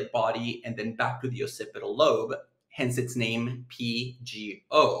geniculate body, and then back to the occipital lobe, hence its name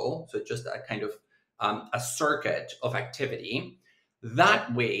PGO. So just a kind of a circuit of activity.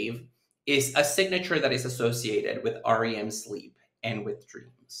 That wave is a signature that is associated with REM sleep and with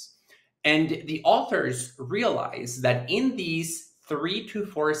dreams. And the authors realize that in these 3 to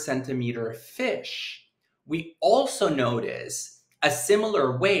 4 centimeter fish, we also notice a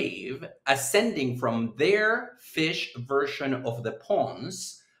similar wave ascending from their fish version of the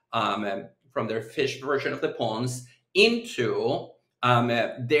pons, into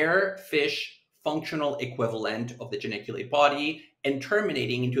their fish functional equivalent of the geniculate body and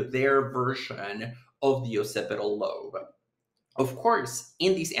terminating into their version of the occipital lobe. Of course,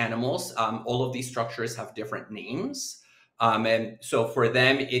 in these animals, all of these structures have different names. And so for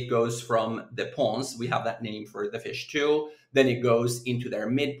them, it goes from the pons, we have that name for the fish too, then it goes into their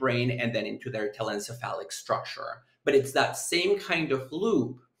midbrain and then into their telencephalic structure. But it's that same kind of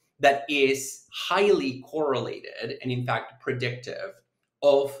loop that is highly correlated and in fact predictive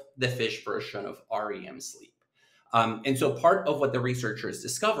of the fish version of REM sleep. And so part of what the researchers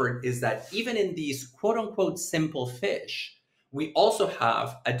discovered is that even in these quote unquote simple fish, we also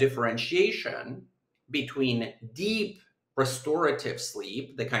have a differentiation between deep restorative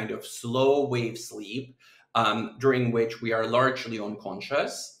sleep, the kind of slow wave sleep, during which we are largely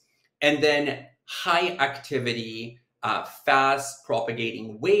unconscious, and then high activity, fast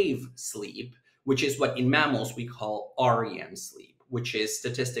propagating wave sleep, which is what in mammals we call REM sleep, which is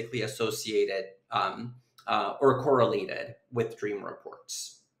statistically associated or correlated with dream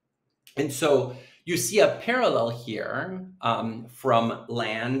reports. And so you see a parallel here from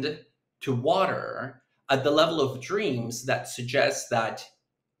land to water at the level of dreams that suggests that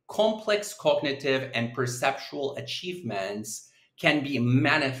complex cognitive and perceptual achievements can be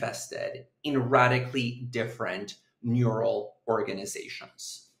manifested in radically different neural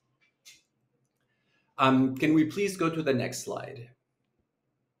organizations. Can we please go to the next slide?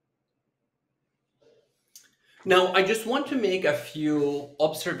 Now, I just want to make a few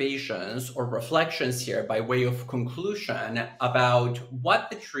observations or reflections here by way of conclusion about what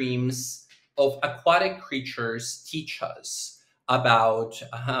the dreams of aquatic creatures teach us about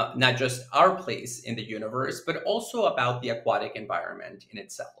not just our place in the universe, but also about the aquatic environment in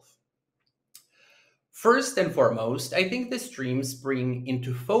itself. First and foremost, I think these dreams bring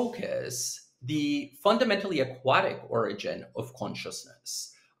into focus the fundamentally aquatic origin of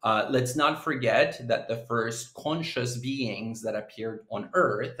consciousness. Let's not forget that the first conscious beings that appeared on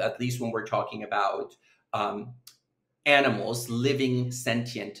Earth, at least when we're talking about animals, living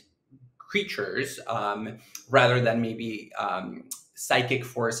sentient creatures, rather than maybe psychic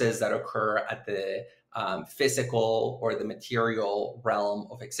forces that occur at the physical or the material realm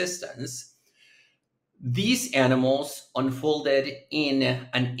of existence. These animals unfolded in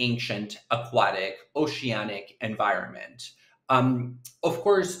an ancient aquatic, oceanic environment. Of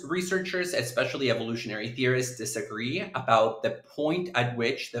course, researchers, especially evolutionary theorists, disagree about the point at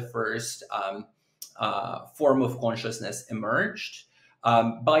which the first form of consciousness emerged.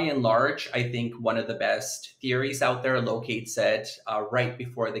 By and large, I think one of the best theories out there locates it right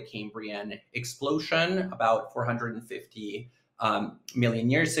before the Cambrian explosion, about 450 million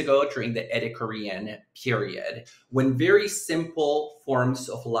years ago during the Ediacaran period, when very simple forms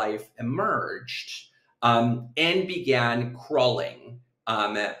of life emerged and began crawling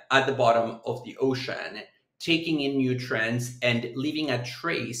at the bottom of the ocean, taking in nutrients and leaving a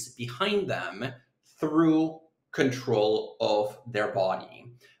trace behind them through control of their body.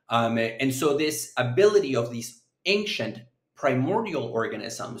 And so this ability of these ancient primordial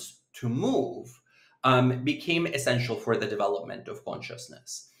organisms to move became essential for the development of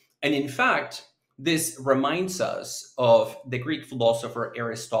consciousness. And in fact, this reminds us of the Greek philosopher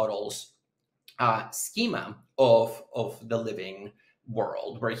Aristotle's schema of the living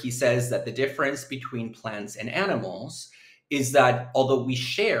world, where he says that the difference between plants and animals is that although we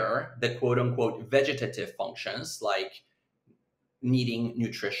share the quote unquote vegetative functions like needing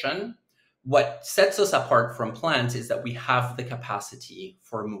nutrition, what sets us apart from plants is that we have the capacity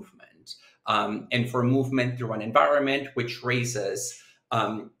for movement, and for movement through an environment which raises,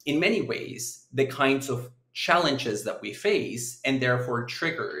 in many ways, the kinds of challenges that we face, and therefore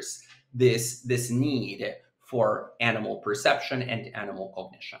triggers this need for animal perception and animal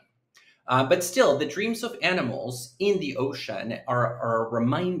cognition. But still, the dreams of animals in the ocean are a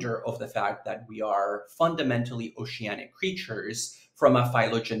reminder of the fact that we are fundamentally oceanic creatures from a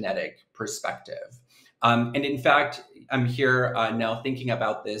phylogenetic perspective. And in fact, I'm here now thinking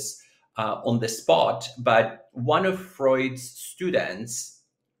about this on the spot, but one of Freud's students,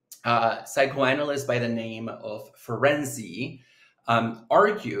 psychoanalyst by the name of Ferenczi,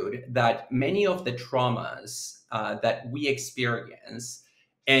 argued that many of the traumas that we experience,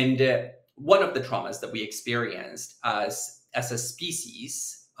 and one of the traumas that we experienced as a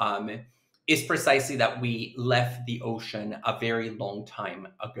species, is precisely that we left the ocean a very long time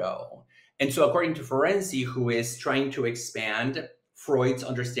ago. And so according to Ferenczi, who is trying to expand Freud's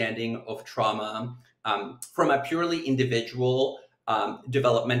understanding of trauma from a purely individual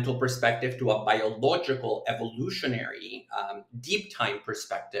developmental perspective to a biological, evolutionary, deep time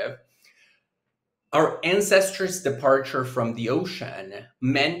perspective, our ancestors' departure from the ocean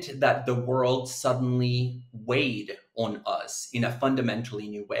meant that the world suddenly weighed on us in a fundamentally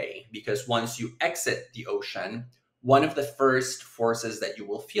new way, because once you exit the ocean, one of the first forces that you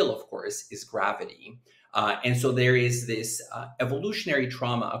will feel, of course, is gravity. And so there is this evolutionary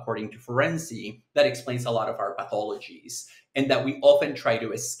trauma, according to Ferenczi, that explains a lot of our pathologies, and that we often try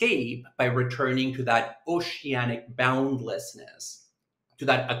to escape by returning to that oceanic boundlessness, to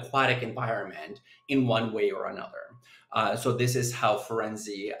that aquatic environment in one way or another. So this is how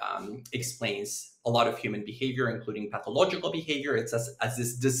Ferenczi explains a lot of human behavior, including pathological behavior. It's as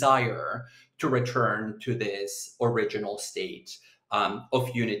this desire to return to this original state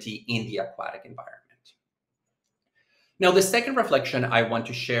of unity in the aquatic environment. Now, the second reflection I want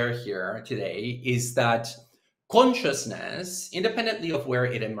to share here today is that consciousness, independently of where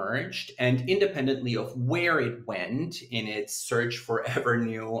it emerged and independently of where it went in its search for ever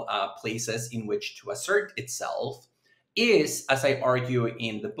new places in which to assert itself, is, as I argue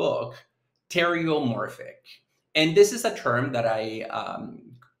in the book, theriomorphic. And this is a term that I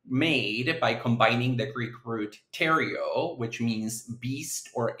made by combining the Greek root therio, which means beast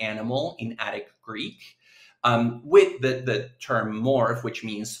or animal in Attic Greek, with the term morph, which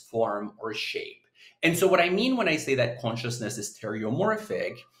means form or shape. And so what I mean when I say that consciousness is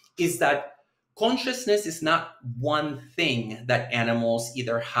theriomorphic is that consciousness is not one thing that animals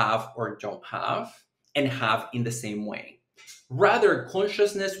either have or don't have and have in the same way. Rather,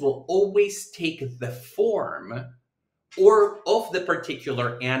 consciousness will always take the form or of the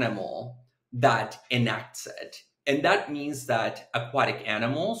particular animal that enacts it. And that means that aquatic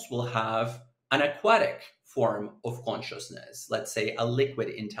animals will have an aquatic form of consciousness, let's say a liquid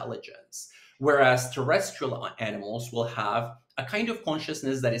intelligence, whereas terrestrial animals will have a kind of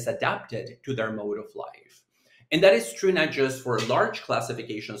consciousness that is adapted to their mode of life. And that is true not just for large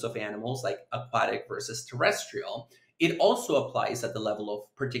classifications of animals like aquatic versus terrestrial. It also applies at the level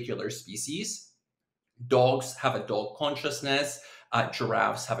of particular species. Dogs have a dog consciousness,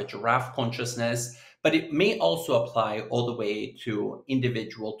 giraffes have a giraffe consciousness, but it may also apply all the way to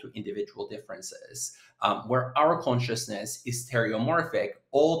individual differences, where our consciousness is theriomorphic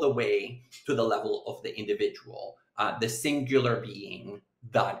all the way to the level of the individual, the singular being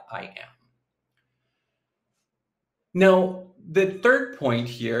that I am. Now, the third point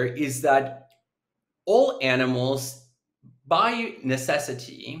here is that all animals, by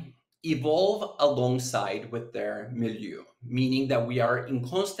necessity, evolve alongside with their milieu, meaning that we are in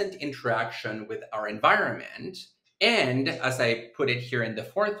constant interaction with our environment. And as I put it here in the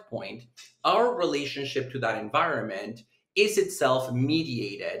fourth point, our relationship to that environment is itself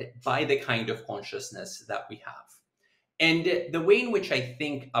mediated by the kind of consciousness that we have. And the way in which I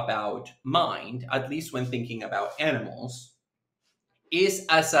think about mind, at least when thinking about animals, is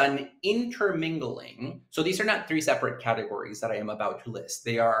as an intermingling. So these are not three separate categories that I am about to list.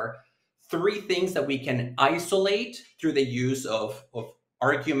 They are three things that we can isolate through the use of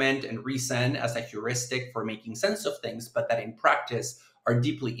argument and reason as a heuristic for making sense of things, but that in practice are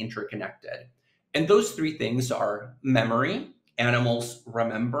deeply interconnected. And those three things are memory. Animals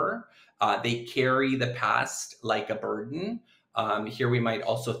remember. They carry the past like a burden. Here we might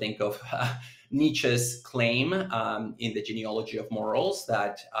also think of Nietzsche's claim in the genealogy of morals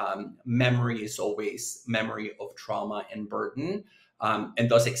that memory is always memory of trauma and burden. And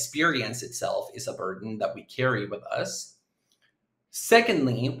thus experience itself is a burden that we carry with us.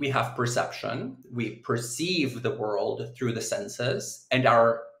 Secondly, we have perception. We perceive the world through the senses, and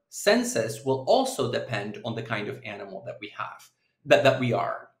our senses will also depend on the kind of animal that we have, that we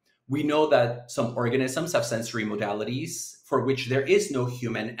are. We know that some organisms have sensory modalities for which there is no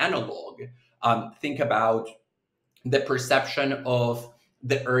human analog. Think about the perception of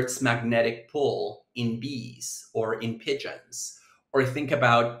the Earth's magnetic pull in bees or in pigeons, or think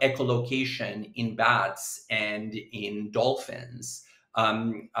about echolocation in bats and in dolphins.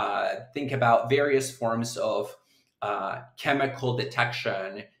 Think about various forms of chemical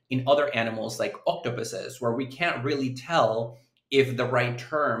detection in other animals like octopuses, where we can't really tell if the right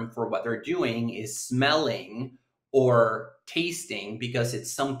term for what they're doing is smelling or tasting because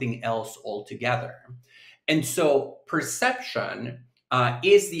it's something else altogether. And so perception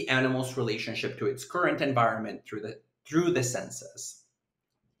is the animal's relationship to its current environment through the senses.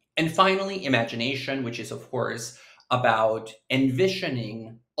 And finally, imagination, which is, of course, about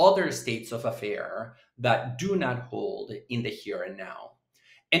envisioning other states of affair that do not hold in the here and now.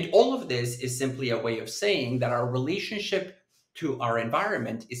 And all of this is simply a way of saying that our relationship to our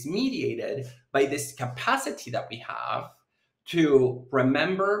environment is mediated by this capacity that we have to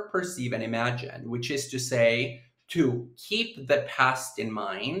remember, perceive, and imagine, which is to say, to keep the past in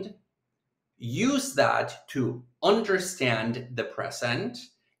mind, use that to understand the present,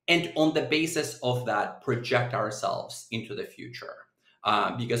 and on the basis of that, project ourselves into the future.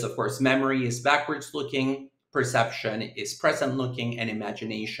 Because, of course, memory is backwards looking, perception is present looking, and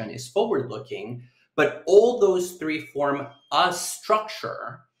imagination is forward looking. But all those three form a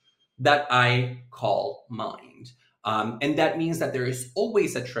structure that I call mind. And that means that there is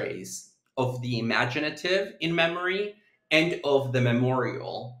always a trace of the imaginative in memory and of the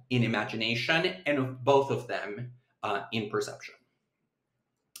memorial in imagination, and of both of them in perception.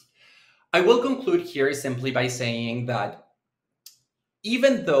 I will conclude here simply by saying that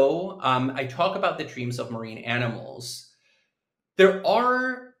even though I talk about the dreams of marine animals, there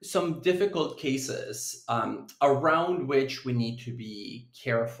are some difficult cases around which we need to be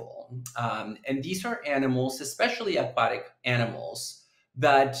careful. And these are animals, especially aquatic animals,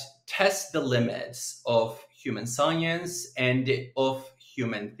 that test the limits of human science and of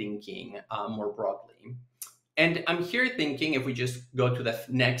human thinking more broadly. And I'm here thinking, if we just go to the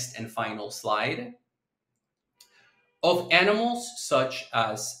next and final slide, of animals such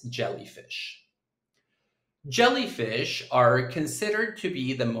as jellyfish. Jellyfish are considered to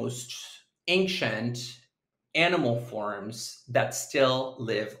be the most ancient animal forms that still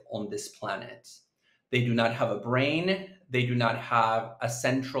live on this planet. They do not have a brain. They do not have a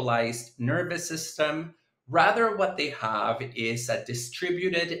centralized nervous system. Rather, what they have is a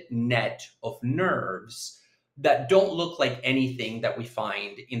distributed net of nerves that don't look like anything that we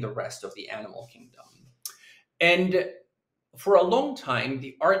find in the rest of the animal kingdom. And for a long time,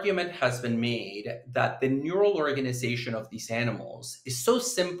 the argument has been made that the neural organization of these animals is so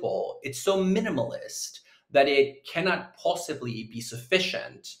simple, it's so minimalist, that it cannot possibly be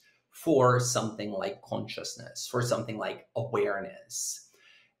sufficient for something like consciousness, for something like awareness.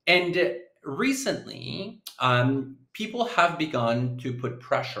 And recently, people have begun to put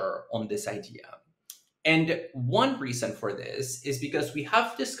pressure on this idea. And one reason for this is because we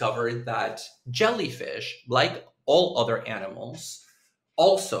have discovered that jellyfish, like all other animals,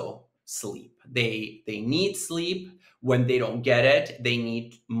 also sleep. They need sleep. When they don't get it, they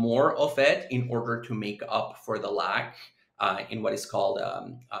need more of it in order to make up for the lack in what is called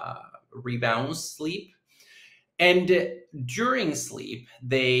rebound sleep. And during sleep,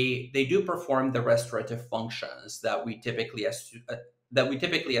 they do perform the restorative functions that we typically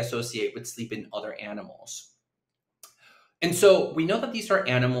associate with sleep in other animals. And so we know that these are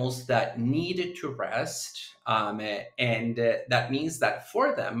animals that need to rest, and that means that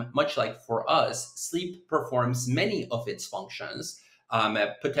for them, much like for us, sleep performs many of its functions,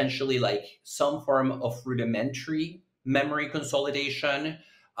 potentially like some form of rudimentary memory consolidation,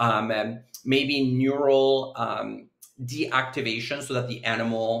 maybe neural deactivation so that the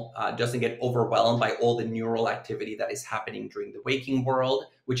animal doesn't get overwhelmed by all the neural activity that is happening during the waking world,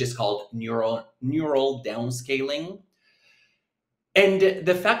 which is called neural downscaling. And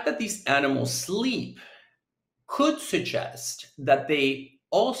the fact that these animals sleep could suggest that they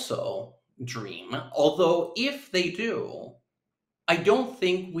also dream, although if they do, I don't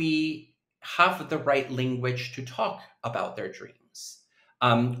think we have the right language to talk about their dreams.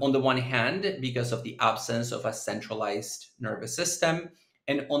 On the one hand, because of the absence of a centralized nervous system,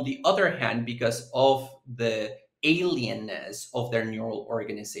 and on the other hand, because of the alienness of their neural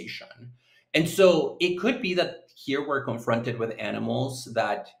organization. And so it could be that here we're confronted with animals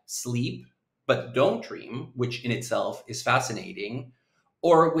that sleep but don't dream, which in itself is fascinating,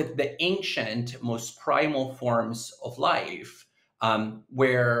 or with the ancient, most primal forms of life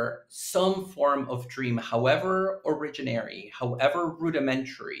where some form of dream, however originary, however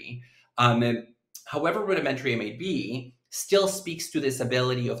rudimentary it may be, still speaks to this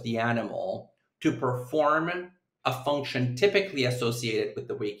ability of the animal to perform a function typically associated with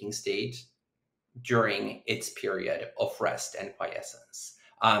the waking state during its period of rest and quiescence.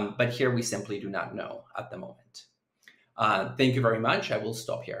 But here we simply do not know at the moment. Thank you very much. I will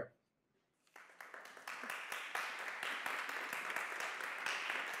stop here.